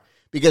now,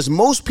 because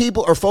most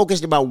people are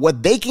focused about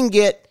what they can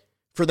get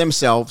for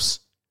themselves,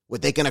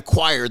 what they can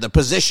acquire, the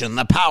position,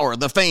 the power,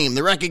 the fame,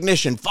 the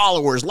recognition,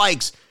 followers,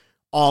 likes,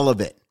 all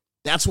of it.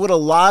 That's what a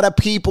lot of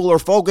people are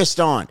focused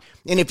on.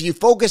 And if you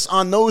focus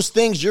on those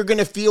things, you're going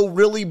to feel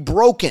really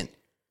broken.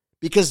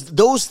 Because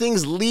those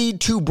things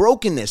lead to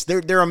brokenness.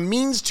 They're a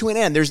means to an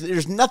end.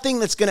 There's nothing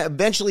that's going to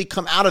eventually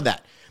come out of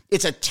that.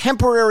 It's a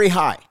temporary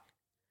high.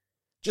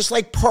 Just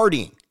like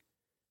partying.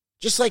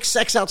 Just like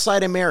sex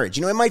outside of marriage.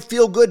 It might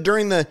feel good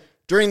during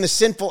the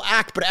sinful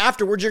act, but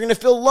afterwards you're going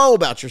to feel low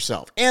about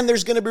yourself. And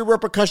there's going to be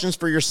repercussions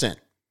for your sin.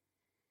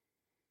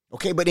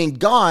 Okay, but in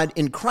God,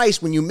 in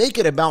Christ, when you make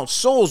it about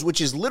souls,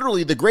 which is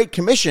literally the Great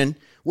Commission,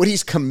 what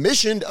he's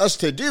commissioned us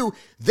to do,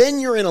 then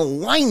you're in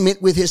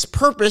alignment with his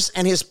purpose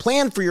and his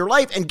plan for your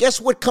life. And guess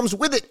what comes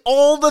with it?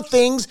 All the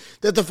things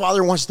that the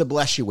Father wants to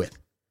bless you with.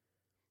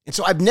 And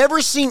so I've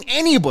never seen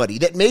anybody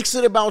that makes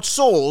it about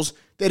souls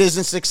that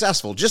isn't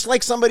successful, just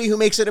like somebody who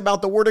makes it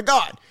about the Word of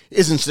God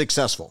isn't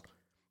successful.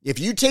 If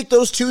you take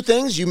those two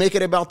things, you make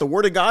it about the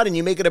Word of God and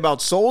you make it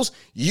about souls,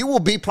 you will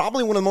be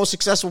probably one of the most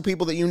successful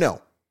people that you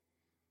know.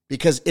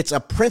 Because it's a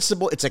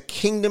principle, it's a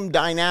kingdom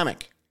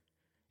dynamic.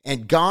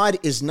 And God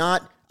is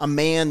not a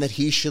man that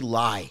he should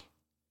lie.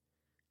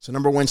 So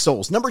number one,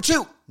 souls. Number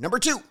two,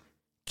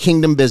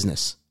 kingdom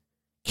business.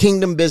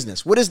 Kingdom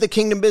business. What is the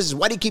kingdom business?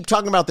 Why do you keep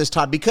talking about this,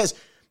 Todd? Because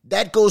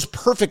that goes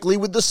perfectly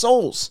with the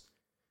souls.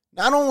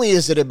 Not only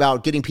is it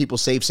about getting people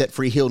saved, set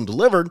free, healed, and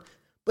delivered,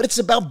 but it's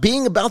about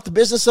being about the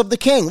business of the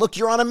king. Look,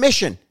 you're on a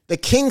mission. The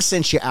king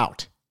sent you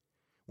out.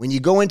 When you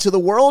go into the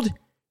world,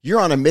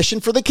 you're on a mission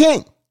for the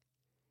king.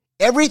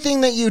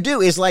 Everything that you do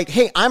is like,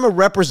 hey, I'm a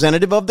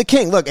representative of the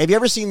king. Look, have you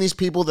ever seen these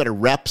people that are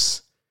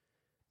reps,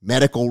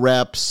 medical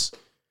reps,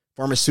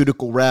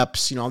 pharmaceutical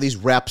reps, all these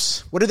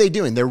reps? What are they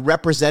doing? They're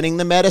representing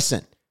the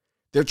medicine.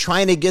 They're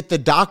trying to get the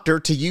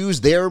doctor to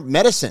use their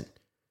medicine,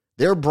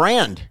 their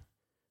brand.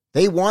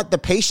 They want the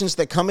patients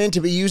that come in to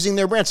be using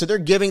their brand. So they're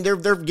giving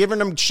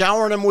them,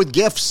 showering them with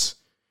gifts.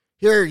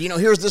 Here,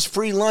 here's this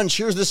free lunch.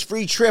 Here's this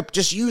free trip.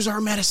 Just use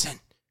our medicine.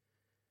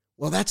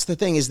 Well, that's the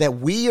thing, is that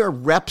we are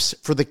reps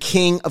for the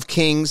King of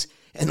Kings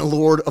and the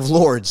Lord of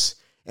Lords.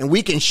 And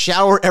we can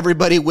shower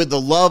everybody with the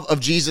love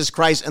of Jesus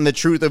Christ and the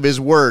truth of his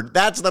word.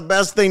 That's the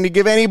best thing to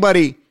give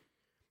anybody.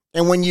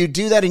 And when you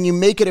do that and you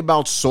make it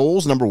about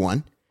souls, number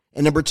one,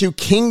 and number two,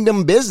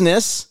 kingdom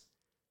business,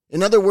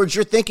 in other words,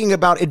 you're thinking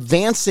about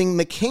advancing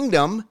the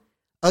kingdom,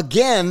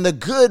 again, the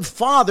good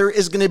Father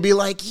is going to be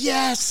like,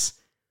 yes,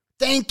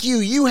 thank you.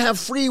 You have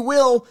free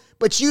will,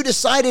 but you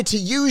decided to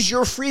use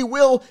your free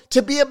will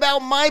to be about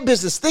my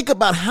business. Think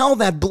about how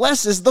that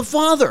blesses the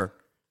Father.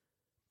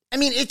 I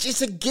mean,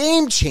 it's a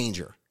game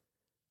changer.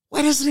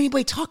 Why doesn't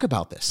anybody talk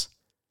about this?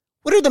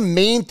 What are the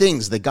main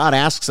things that God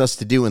asks us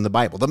to do in the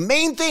Bible? The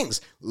main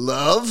things: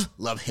 love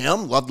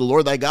him, love the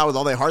Lord thy God with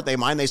all thy heart, thy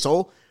mind, thy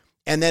soul,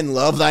 and then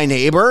love thy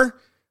neighbor.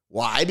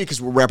 Why?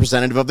 Because we're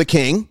representative of the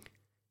king.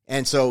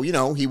 And so,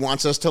 he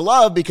wants us to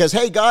love because,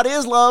 hey, God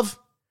is love.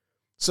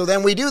 So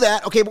then we do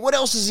that. Okay, but what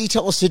else does he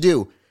tell us to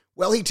do?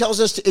 Well, he tells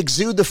us to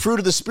exude the fruit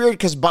of the Spirit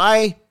because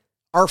by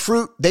our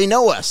fruit, they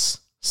know us.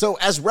 So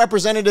as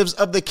representatives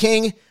of the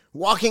king,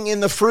 walking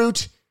in the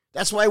fruit,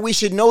 that's why we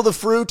should know the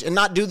fruit and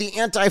not do the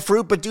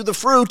anti-fruit, but do the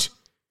fruit,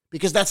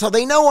 because that's how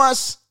they know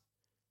us.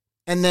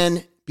 And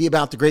then be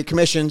about the Great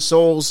Commission,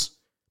 souls,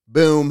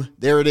 boom,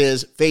 there it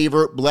is,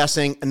 favor,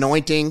 blessing,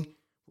 anointing.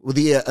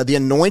 The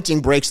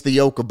anointing breaks the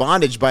yoke of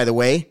bondage, by the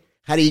way.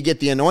 How do you get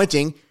the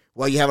anointing?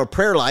 Well, you have a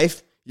prayer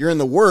life. You're in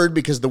the Word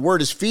because the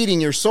Word is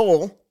feeding your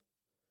soul.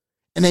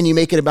 And then you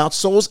make it about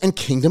souls and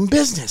kingdom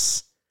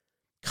business.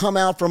 Come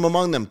out from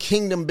among them,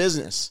 kingdom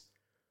business.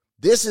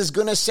 This is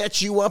going to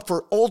set you up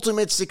for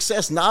ultimate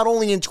success, not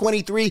only in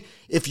 23.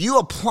 If you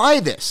apply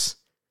this,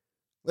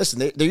 listen,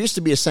 there used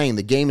to be a saying,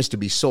 the game is to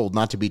be sold,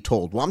 not to be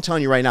told. Well, I'm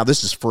telling you right now,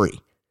 this is free.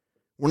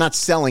 We're not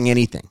selling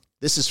anything.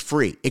 This is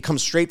free. It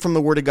comes straight from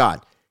the Word of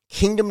God.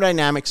 Kingdom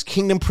dynamics,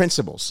 kingdom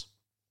principles.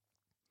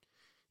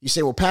 You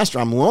say, well, Pastor,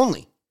 I'm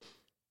lonely.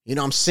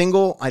 I'm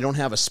single. I don't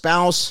have a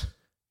spouse.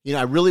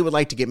 I really would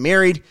like to get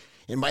married.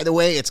 And by the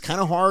way, it's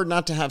kind of hard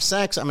not to have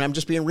sex. I'm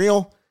just being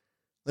real.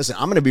 Listen,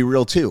 I'm going to be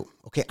real too.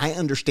 Okay, I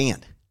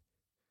understand.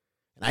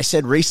 And I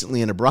said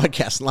recently in a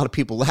broadcast, a lot of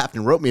people laughed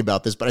and wrote me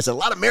about this, but I said a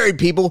lot of married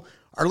people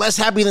are less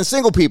happy than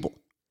single people.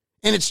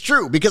 And it's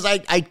true because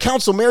I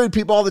counsel married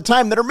people all the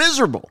time that are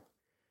miserable.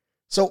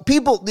 So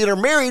people that are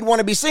married want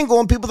to be single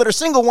and people that are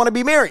single want to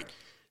be married.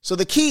 So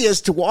the key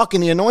is to walk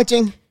in the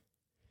anointing,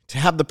 to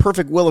have the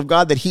perfect will of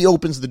God, that he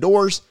opens the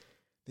doors,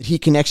 that he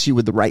connects you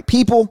with the right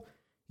people.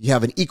 You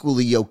have an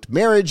equally yoked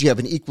marriage. You have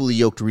an equally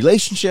yoked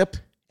relationship,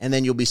 and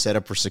then you'll be set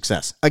up for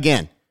success.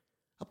 Again,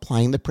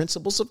 applying the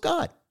principles of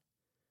God,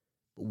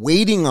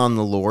 waiting on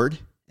the Lord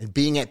and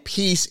being at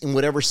peace in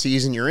whatever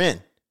season you're in.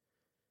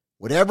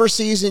 Whatever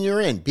season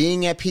you're in,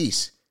 being at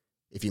peace.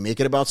 If you make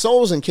it about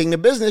souls and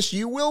kingdom business,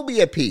 you will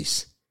be at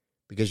peace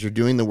because you're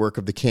doing the work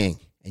of the King,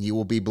 and you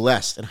will be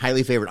blessed and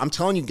highly favored. I'm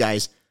telling you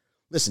guys,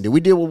 listen, do we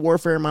deal with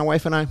warfare, my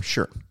wife and I?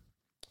 Sure.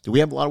 Do we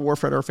have a lot of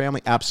warfare in our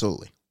family?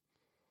 Absolutely.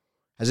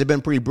 Has it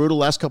been pretty brutal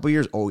the last couple of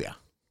years? Oh, yeah.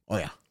 Oh,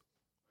 yeah.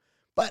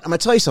 But I'm going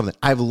to tell you something.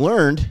 I've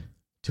learned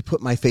to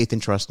put my faith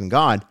and trust in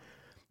God.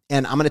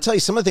 And I'm going to tell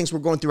you some of the things we're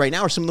going through right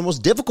now are some of the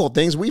most difficult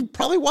things we've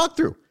probably walked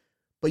through.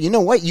 But you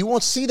know what? You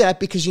won't see that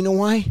because you know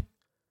why?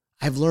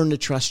 I've learned to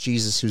trust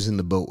Jesus who's in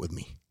the boat with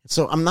me.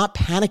 So I'm not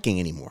panicking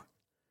anymore.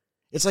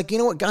 It's like, you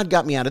know what? God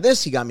got me out of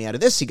this. He got me out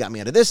of this. He got me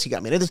out of this. He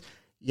got me out of this.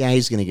 Yeah,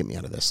 he's going to get me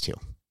out of this too.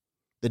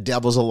 The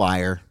devil's a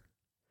liar.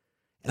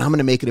 And I'm going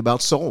to make it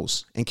about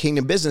souls and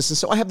kingdom business. And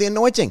so I have the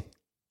anointing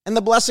and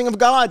the blessing of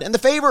God and the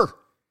favor.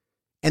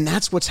 And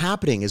that's what's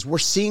happening is we're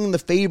seeing the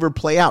favor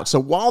play out. So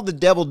while the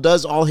devil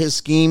does all his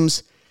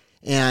schemes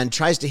and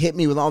tries to hit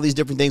me with all these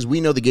different things, we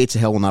know the gates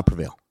of hell will not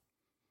prevail.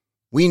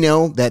 We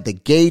know that the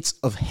gates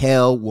of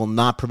hell will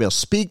not prevail.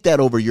 Speak that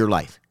over your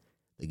life.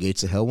 The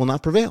gates of hell will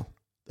not prevail.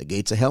 The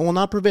gates of hell will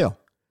not prevail.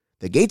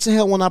 The gates of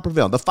hell will not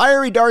prevail. The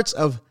fiery darts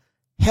of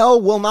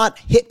hell will not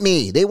hit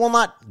me. They will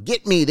not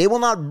get me. They will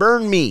not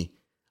burn me.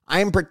 I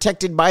am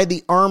protected by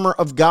the armor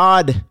of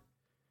God,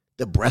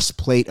 the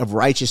breastplate of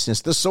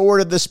righteousness, the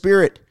sword of the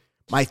Spirit.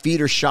 My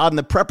feet are shod in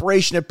the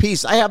preparation of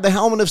peace. I have the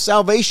helmet of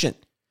salvation.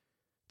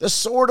 The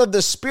sword of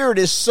the Spirit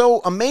is so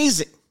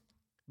amazing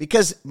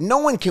because no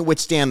one can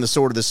withstand the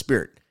sword of the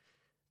Spirit.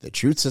 The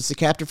truth sets the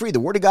captive free. The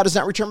word of God does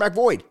not return back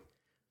void.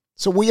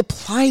 So we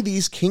apply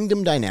these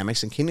kingdom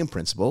dynamics and kingdom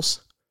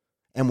principles,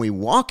 and we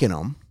walk in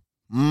them.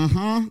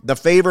 The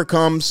favor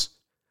comes.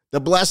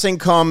 The blessing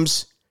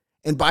comes.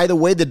 And by the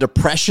way, the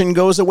depression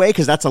goes away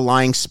because that's a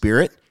lying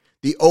spirit.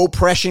 The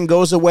oppression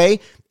goes away.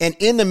 And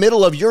in the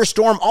middle of your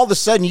storm, all of a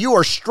sudden you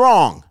are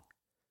strong.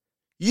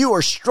 You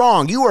are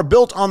strong. You are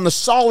built on the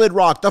solid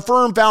rock, the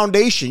firm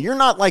foundation. You're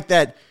not like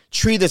that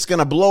tree that's going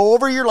to blow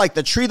over. You're like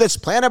the tree that's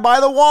planted by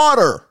the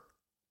water.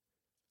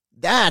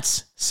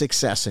 That's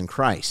success in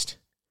Christ.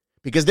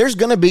 Because there's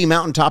going to be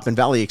mountaintop and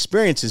valley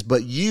experiences,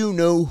 but you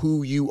know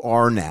who you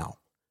are now.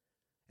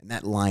 And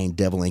that lying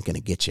devil ain't going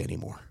to get you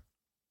anymore.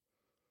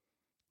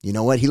 You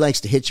know what? He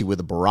likes to hit you with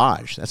a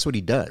barrage. That's what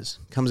he does.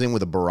 Comes in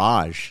with a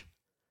barrage.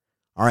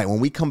 All right, when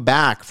we come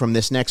back from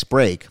this next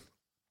break,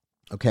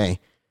 okay,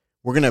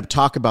 we're going to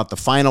talk about the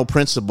final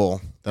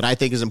principle that I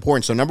think is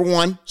important. So number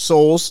 1,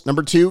 souls.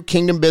 Number 2,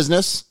 kingdom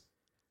business.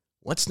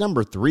 What's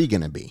number 3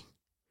 going to be?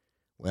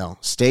 Well,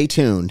 stay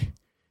tuned.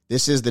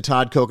 This is the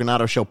Todd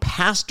Coconato Show,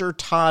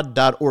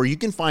 PastorTodd.org. You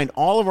can find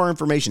all of our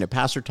information at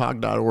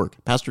PastorTodd.org,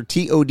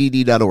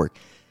 PastorTodd.org.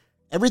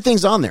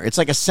 Everything's on there. It's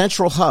like a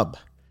central hub.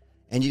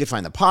 And you can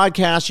find the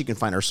podcast. You can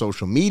find our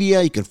social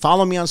media. You can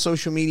follow me on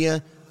social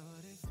media.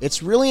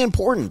 It's really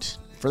important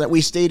for that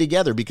we stay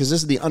together because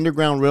this is the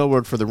underground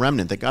railroad for the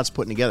remnant that God's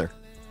putting together.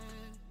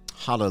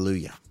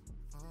 Hallelujah.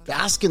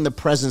 Bask in the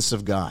presence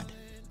of God.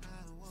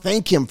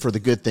 Thank him for the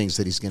good things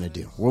that he's going to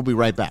do. We'll be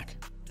right back.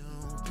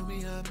 Put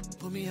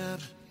me up.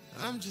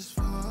 I'm just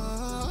falling.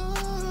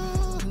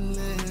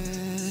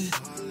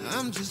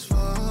 I'm just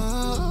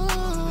falling.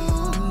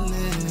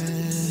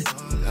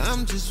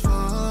 I'm just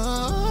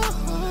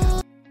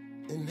falling.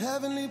 In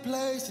heavenly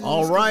places.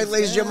 All right,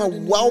 ladies and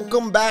gentlemen,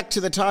 welcome back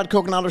to the Todd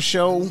Coconato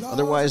Show,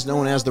 otherwise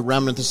known as The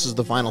Remnant. This is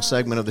the final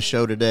segment of the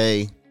show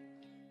today.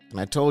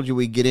 And I told you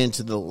we'd get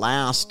into the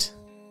last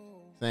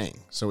thing.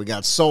 So we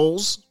got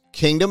souls,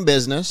 kingdom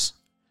business.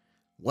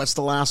 What's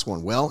the last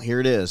one? Well, here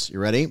it is. You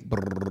ready?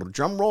 Brrr,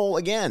 drum roll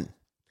again.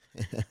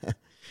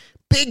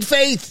 Big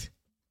faith.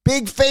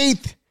 Big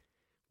faith.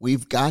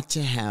 We've got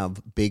to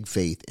have big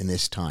faith in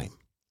this time.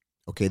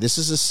 Okay, this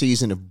is a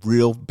season of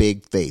real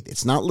big faith.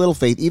 It's not little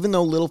faith, even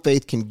though little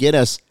faith can get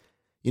us,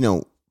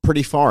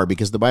 pretty far,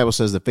 because the Bible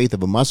says the faith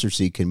of a mustard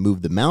seed can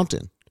move the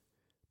mountain.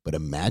 But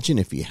imagine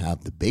if you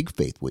have the big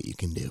faith, what you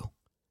can do.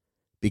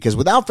 Because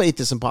without faith,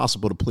 it's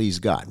impossible to please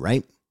God,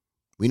 right?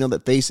 We know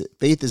that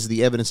faith is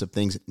the evidence of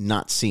things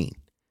not seen.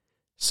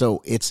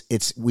 So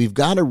we've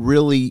got to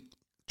really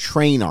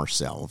train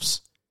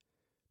ourselves,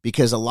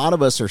 because a lot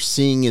of us are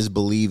seeing as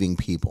believing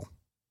people.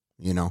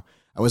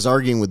 I was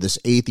arguing with this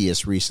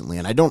atheist recently,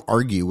 and I don't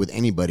argue with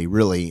anybody,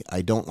 really.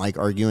 I don't like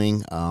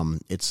arguing.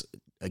 It's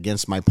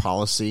against my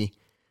policy,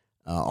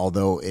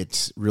 although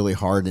it's really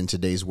hard in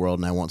today's world,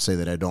 and I won't say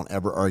that I don't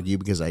ever argue,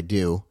 because I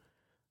do.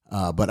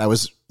 But I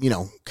was,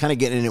 kind of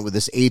getting in it with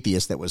this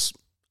atheist that was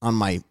on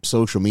my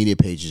social media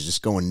pages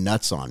just going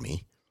nuts on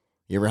me.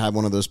 You ever have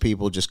one of those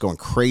people just going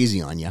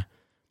crazy on you?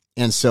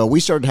 And so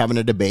we started having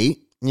a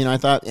debate. I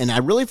thought, and I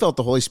really felt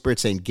the Holy Spirit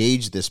say,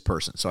 engage this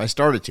person. So I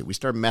started to. We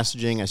started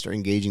messaging. I started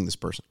engaging this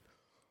person.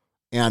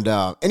 And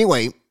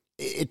anyway,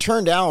 it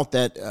turned out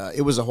that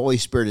it was a Holy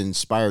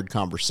Spirit-inspired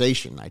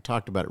conversation. I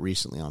talked about it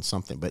recently on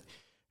something. But,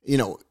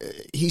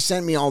 he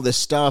sent me all this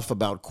stuff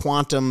about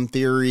quantum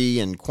theory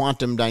and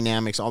quantum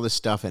dynamics, all this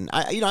stuff. And,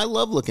 I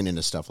love looking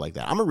into stuff like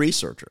that. I'm a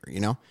researcher,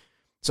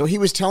 So he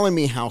was telling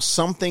me how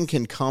something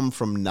can come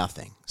from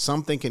nothing.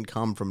 Something can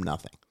come from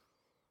nothing.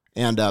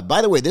 And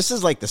by the way, this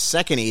is like the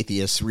second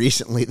atheist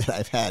recently that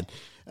I've had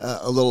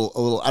a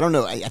little. I don't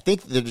know. I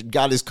think that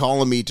God is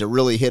calling me to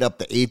really hit up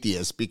the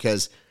atheists,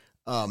 because,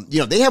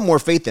 they have more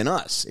faith than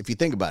us. If you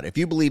think about it, if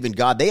you believe in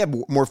God, they have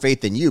more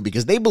faith than you,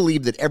 because they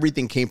believe that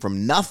everything came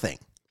from nothing.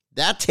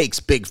 That takes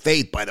big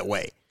faith, by the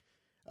way.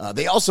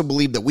 They also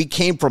believe that we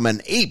came from an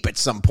ape at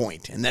some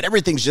point, and that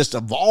everything's just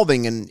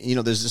evolving, and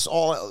there's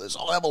all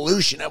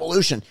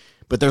evolution.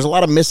 But there's a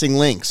lot of missing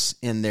links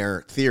in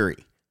their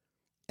theory.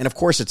 And of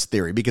course it's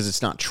theory, because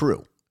it's not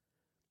true.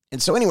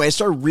 And so anyway, I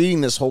started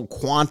reading this whole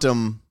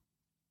quantum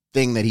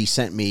thing that he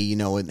sent me,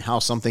 and how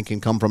something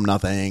can come from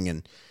nothing.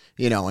 And,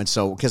 and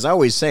so, because I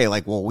always say,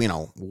 like, well,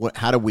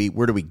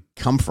 where do we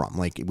come from?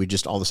 Like, we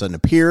just all of a sudden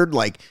appeared,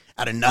 like,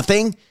 out of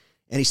nothing.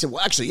 And he said,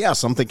 well, actually, yeah,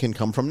 something can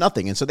come from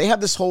nothing. And so they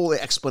have this whole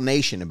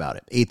explanation about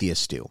it.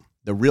 Atheists do,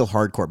 the real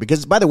hardcore,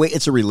 because, by the way,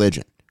 it's a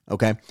religion.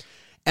 Okay.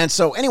 And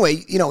so anyway,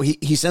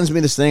 he sends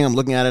me this thing. I'm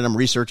looking at it. I'm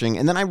researching.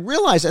 And then I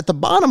realize at the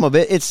bottom of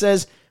it, it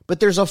says,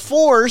 but there's a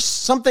force.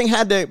 Something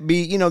had to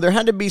be, there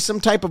had to be some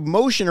type of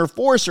motion or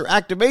force or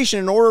activation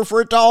in order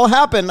for it to all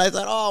happen. And I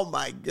thought, oh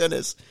my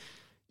goodness,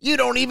 you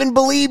don't even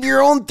believe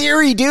your own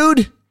theory,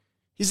 dude.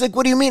 He's like,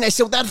 what do you mean? I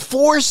said, well, that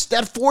force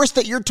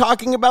that you're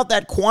talking about,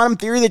 that quantum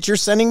theory that you're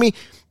sending me,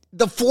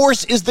 the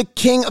force is the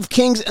King of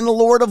Kings and the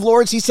Lord of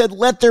Lords. He said,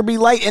 let there be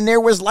light, and there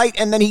was light.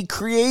 And then he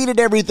created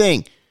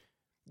everything.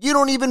 You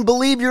don't even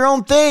believe your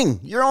own thing,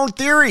 your own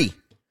theory.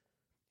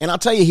 And I'll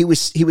tell you, he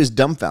was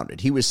dumbfounded.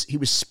 He was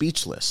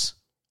speechless.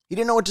 He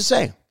didn't know what to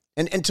say.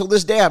 And until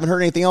this day, I haven't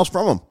heard anything else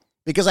from him,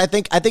 because I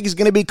think he's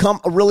going to become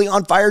a really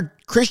on fire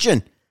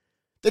Christian.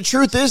 The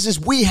truth is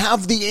we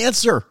have the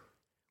answer.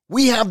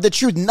 We have the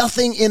truth.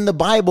 Nothing in the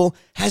Bible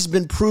has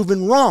been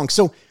proven wrong.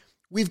 So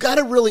we've got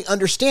to really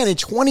understand, in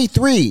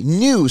 23,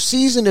 new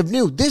season of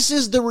new, this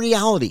is the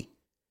reality.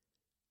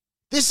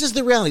 This is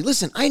the reality.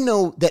 Listen, I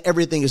know that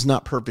everything is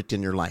not perfect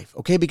in your life,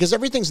 okay? Because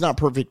everything's not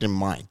perfect in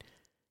mine.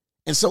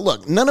 And so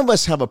look, none of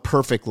us have a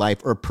perfect life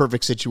or a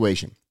perfect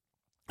situation.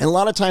 And a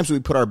lot of times we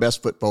put our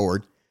best foot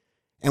forward,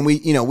 and we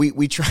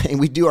try and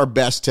we do our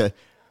best to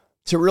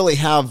really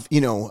have,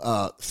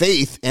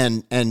 faith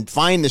and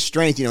find the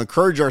strength,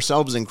 encourage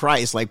ourselves in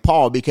Christ, like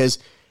Paul, because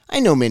I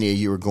know many of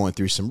you are going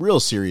through some real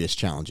serious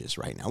challenges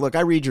right now. Look,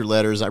 I read your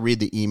letters. I read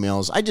the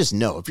emails. I just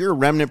know if you're a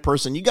remnant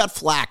person, you got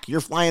flack.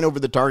 You're flying over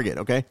the target.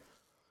 Okay.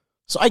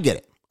 So I get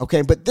it.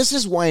 Okay. But this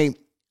is why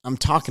I'm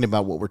talking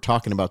about what we're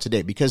talking about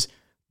today, because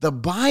the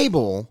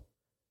Bible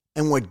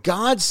and what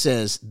God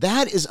says,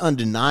 that is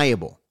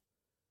undeniable.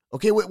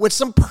 Okay, what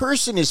some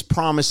person is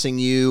promising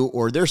you,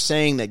 or they're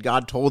saying that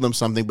God told them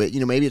something, but,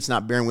 maybe it's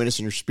not bearing witness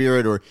in your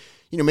spirit, or,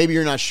 maybe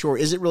you're not sure.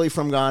 Is it really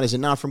from God? Is it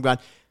not from God?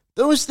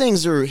 Those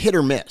things are hit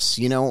or miss.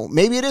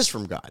 Maybe it is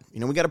from God.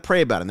 We got to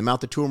pray about it. In the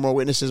mouth of two or more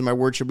witnesses, my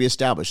word shall be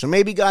established. So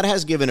maybe God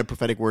has given a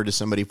prophetic word to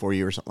somebody for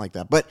you or something like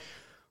that. But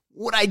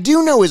what I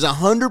do know is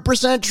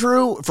 100%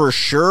 true for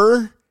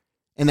sure,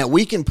 and that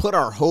we can put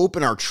our hope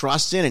and our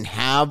trust in and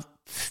have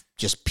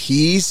just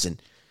peace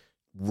and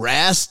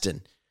rest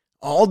and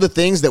all the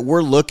things that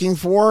we're looking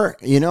for,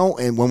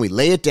 and when we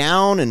lay it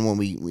down, and when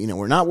we,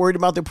 we're not worried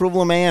about the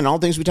approval of man, and all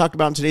the things we talked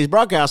about in today's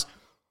broadcast,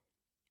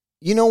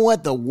 you know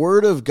what? The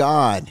Word of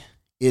God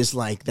is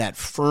like that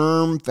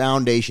firm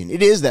foundation.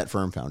 It is that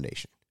firm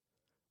foundation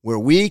where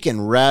we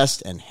can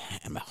rest and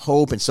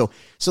hope. And so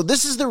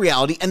this is the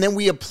reality. And then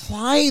we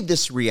apply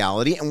this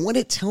reality and what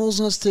it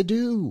tells us to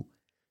do.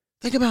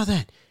 Think about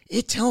that.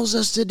 It tells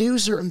us to do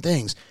certain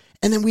things.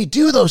 And then we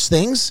do those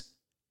things.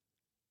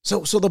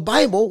 So the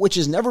Bible, which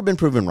has never been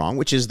proven wrong,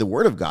 which is the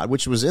Word of God,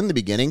 which was in the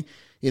beginning,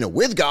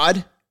 with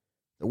God.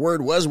 The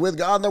Word was with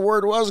God. The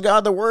Word was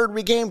God. The Word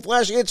became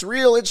flesh. It's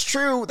real. It's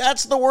true.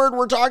 That's the Word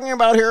we're talking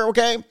about here,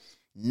 okay?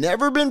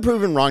 Never been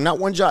proven wrong. Not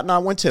one jot,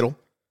 not one tittle.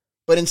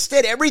 But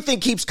instead, everything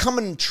keeps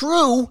coming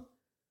true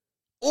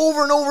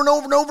over and over and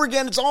over and over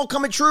again. It's all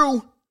coming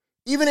true,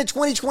 even in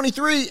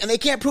 2023, and they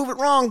can't prove it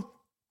wrong.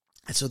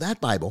 And so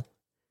that Bible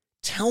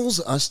tells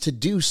us to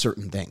do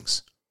certain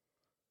things.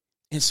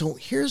 And so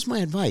here's my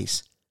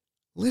advice.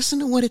 Listen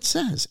to what it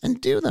says and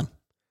do them.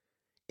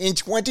 In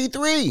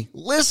 23,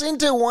 listen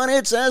to what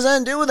it says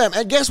and do them.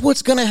 And guess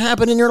what's going to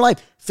happen in your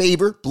life?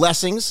 Favor,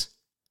 blessings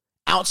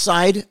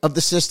outside of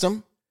the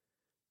system.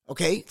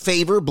 Okay,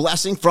 favor,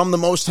 blessing from the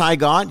Most High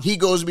God. He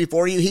goes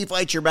before you. He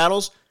fights your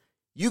battles.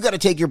 You got to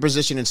take your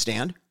position and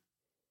stand.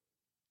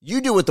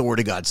 You do what the Word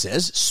of God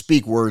says.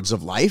 Speak words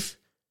of life.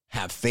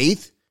 Have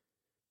faith.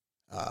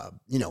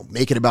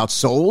 Make it about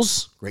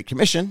souls. Great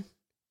Commission.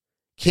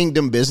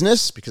 Kingdom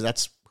business, because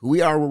that's who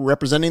we are. We're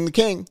representing the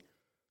King.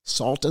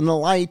 Salt and the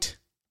light,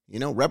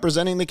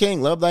 representing the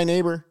King. Love thy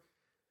neighbor.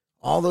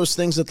 All those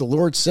things that the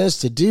Lord says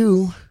to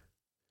do.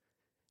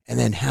 And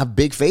then have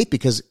big faith,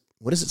 because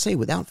what does it say?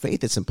 Without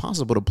faith, it's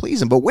impossible to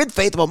please him. But with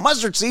faith of a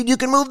mustard seed, you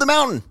can move the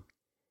mountain.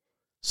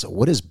 So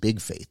what does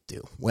big faith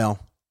do? Well,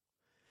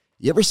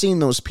 you ever seen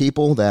those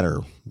people that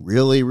are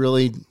really,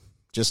 really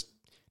just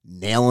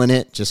nailing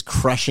it, just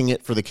crushing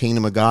it for the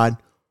kingdom of God?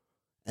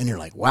 And you're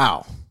like,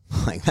 wow.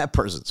 Like, that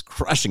person's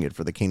crushing it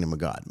for the kingdom of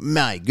God.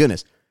 My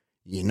goodness.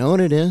 You know what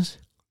it is?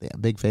 They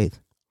have big faith.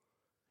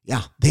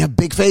 Yeah, they have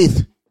big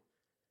faith.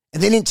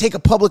 And they didn't take a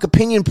public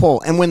opinion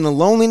poll. And when the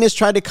loneliness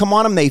tried to come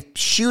on them, they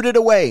shoot it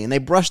away and they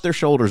brushed their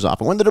shoulders off.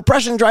 And when the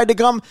depression tried to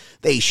come,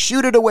 they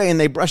shoot it away and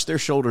they brushed their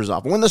shoulders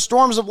off. And when the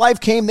storms of life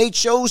came, they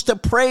chose to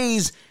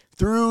praise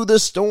through the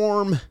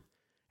storm.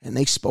 And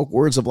they spoke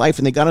words of life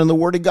and they got in the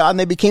Word of God and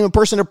they became a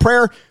person of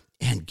prayer.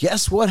 And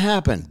guess what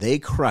happened? They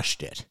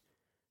crushed it.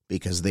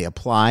 Because they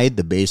applied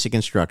the basic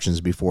instructions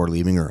before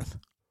leaving earth.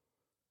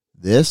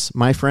 This,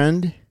 my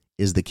friend,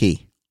 is the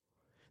key.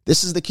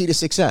 This is the key to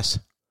success.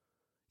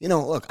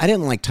 Look, I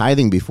didn't like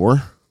tithing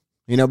before,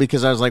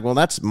 because I was like, well,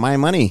 that's my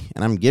money,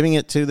 and I'm giving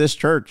it to this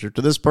church or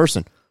to this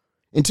person.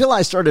 Until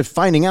I started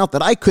finding out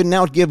that I couldn't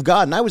outgive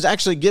God, and I was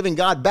actually giving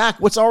God back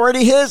what's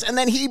already his, and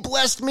then he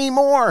blessed me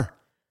more.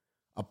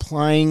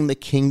 Applying the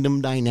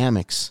kingdom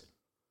dynamics.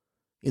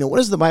 What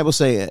does the Bible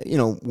say?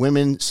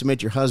 Women,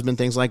 submit your husband,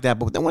 things like that.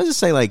 But then what does it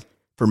say, like,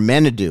 for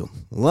men to do?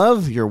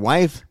 Love your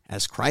wife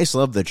as Christ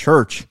loved the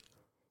church.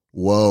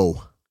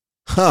 Whoa.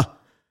 Huh.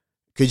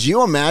 Could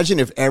you imagine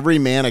if every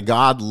man of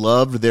God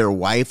loved their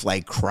wife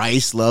like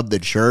Christ loved the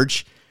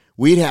church?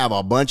 We'd have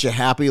a bunch of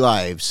happy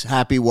lives,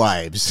 happy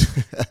wives.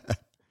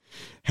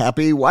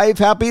 Happy wife,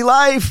 happy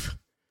life.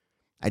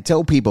 I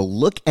tell people,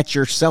 look at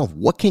yourself.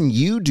 What can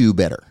you do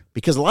better?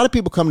 Because a lot of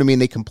people come to me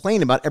and they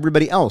complain about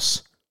everybody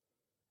else.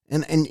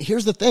 And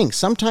here's the thing.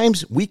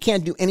 Sometimes we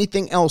can't do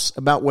anything else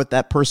about what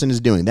that person is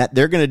doing. That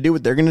they're going to do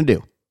what they're going to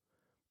do.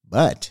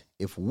 But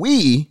if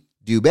we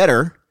do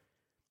better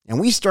and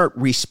we start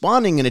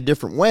responding in a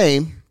different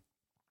way,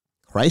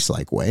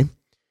 Christ-like way,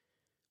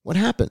 what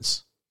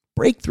happens?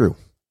 Breakthrough.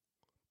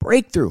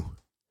 Breakthrough.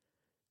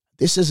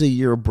 This is a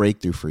year of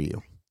breakthrough for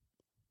you.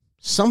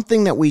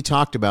 Something that we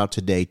talked about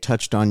today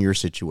touched on your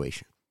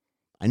situation.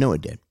 I know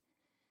it did.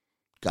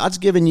 God's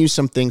given you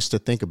some things to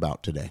think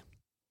about today.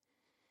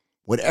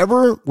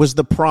 Whatever was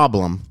the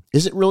problem,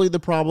 is it really the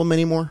problem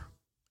anymore?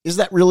 Is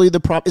that really the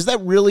problem? Is that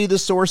really the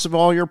source of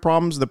all your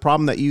problems? The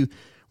problem that you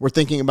were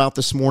thinking about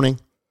this morning?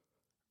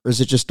 Or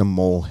is it just a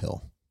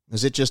molehill?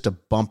 Is it just a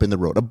bump in the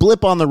road? A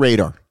blip on the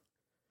radar?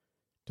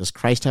 Does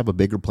Christ have a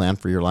bigger plan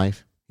for your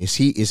life? Is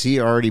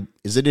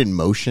it in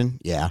motion?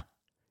 Yeah,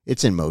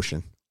 it's in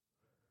motion.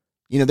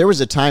 There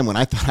was a time when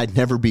I thought I'd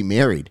never be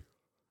married.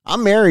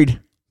 I'm married.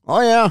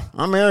 Oh yeah,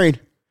 I'm married.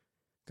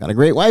 Got a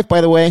great wife,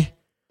 by the way.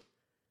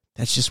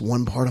 That's just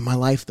one part of my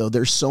life, though.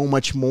 There's so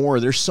much more.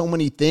 There's so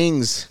many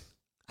things.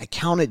 I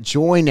count it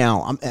joy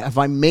now. Have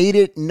I made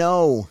it?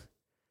 No.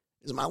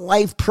 Is my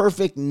life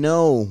perfect?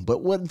 No.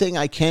 But one thing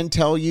I can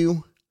tell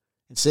you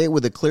and say it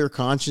with a clear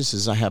conscience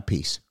is I have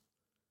peace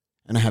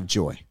and I have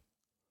joy.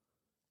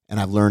 And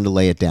I've learned to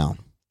lay it down.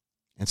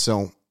 And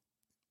so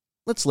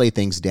let's lay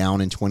things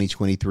down in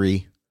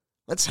 2023.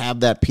 Let's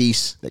have that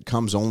peace that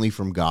comes only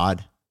from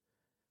God.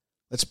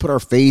 Let's put our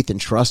faith and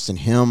trust in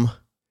him.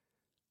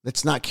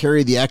 Let's not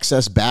carry the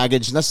excess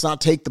baggage. Let's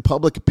not take the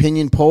public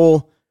opinion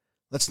poll.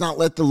 Let's not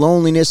let the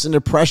loneliness and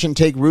depression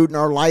take root in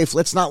our life.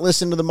 Let's not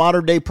listen to the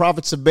modern day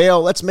prophets of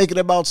Baal. Let's make it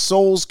about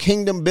souls,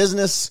 kingdom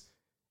business,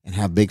 and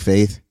have big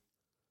faith.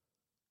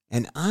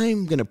 And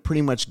I'm going to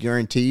pretty much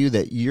guarantee you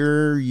that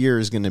your year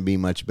is going to be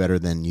much better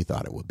than you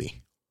thought it would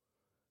be.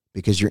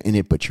 Because you're in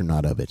it, but you're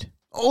not of it.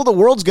 Oh, the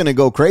world's going to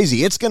go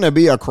crazy. It's going to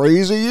be a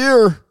crazy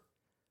year.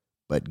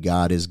 But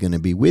God is going to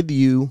be with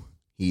you.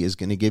 He is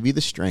going to give you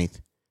the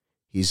strength.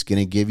 He's going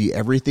to give you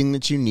everything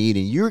that you need,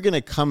 and you're going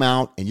to come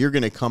out and you're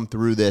going to come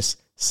through this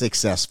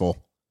successful.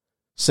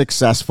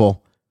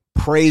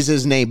 Praise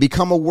his name.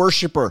 Become a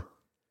worshiper.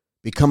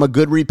 Become a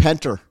good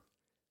repenter.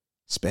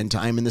 Spend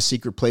time in the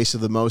secret place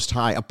of the Most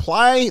High.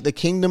 Apply the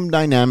kingdom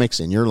dynamics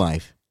in your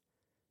life,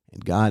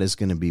 and God is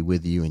going to be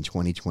with you in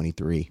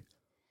 2023.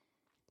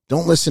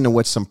 Don't listen to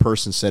what some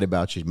person said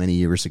about you many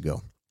years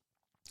ago.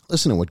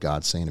 Listen to what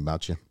God's saying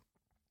about you.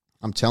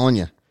 I'm telling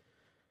you,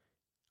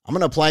 I'm going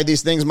to apply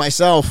these things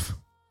myself.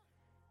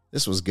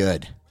 This was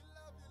good.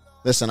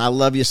 Listen, I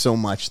love you so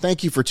much.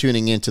 Thank you for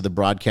tuning in to the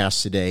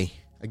broadcast today.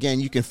 Again,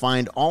 you can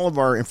find all of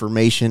our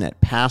information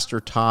at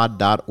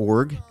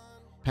pastortodd.org,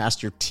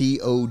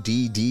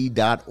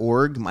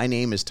 pastortodd.org. My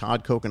name is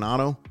Todd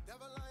Coconato.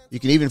 You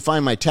can even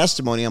find my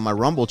testimony on my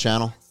Rumble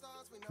channel.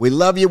 We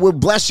love you. We'll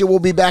bless you. We'll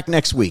be back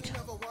next week.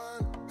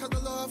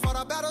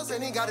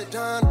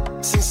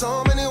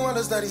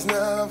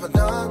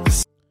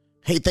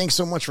 Hey, thanks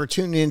so much for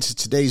tuning in to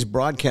today's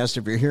broadcast.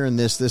 If you're hearing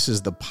this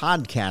is the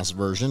podcast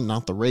version,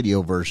 not the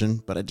radio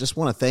version. But I just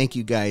want to thank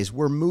you guys.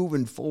 We're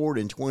moving forward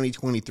in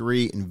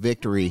 2023 in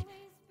victory,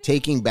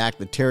 taking back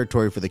the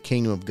territory for the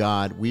kingdom of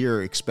God. We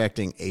are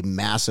expecting a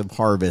massive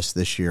harvest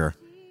this year.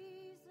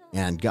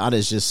 And God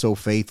is just so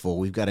faithful.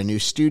 We've got a new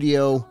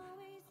studio.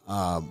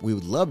 We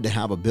would love to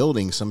have a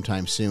building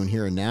sometime soon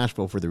here in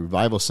Nashville for the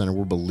Revival Center.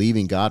 We're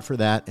believing God for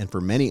that and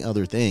for many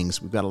other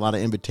things. We've got a lot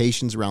of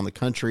invitations around the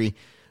country.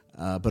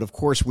 But of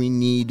course, we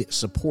need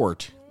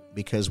support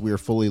because we are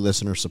fully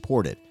listener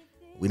supported.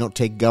 We don't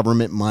take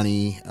government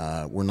money.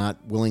 We're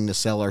not willing to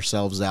sell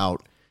ourselves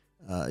out,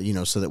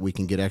 so that we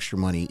can get extra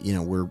money.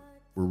 We're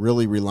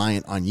really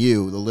reliant on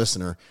you, the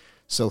listener.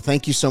 So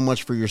thank you so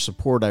much for your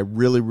support. I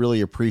really, really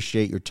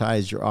appreciate your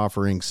tithes, your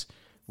offerings.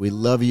 We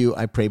love you.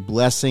 I pray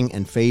blessing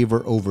and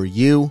favor over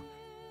you,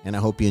 and I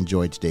hope you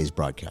enjoyed today's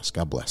broadcast.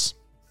 God bless.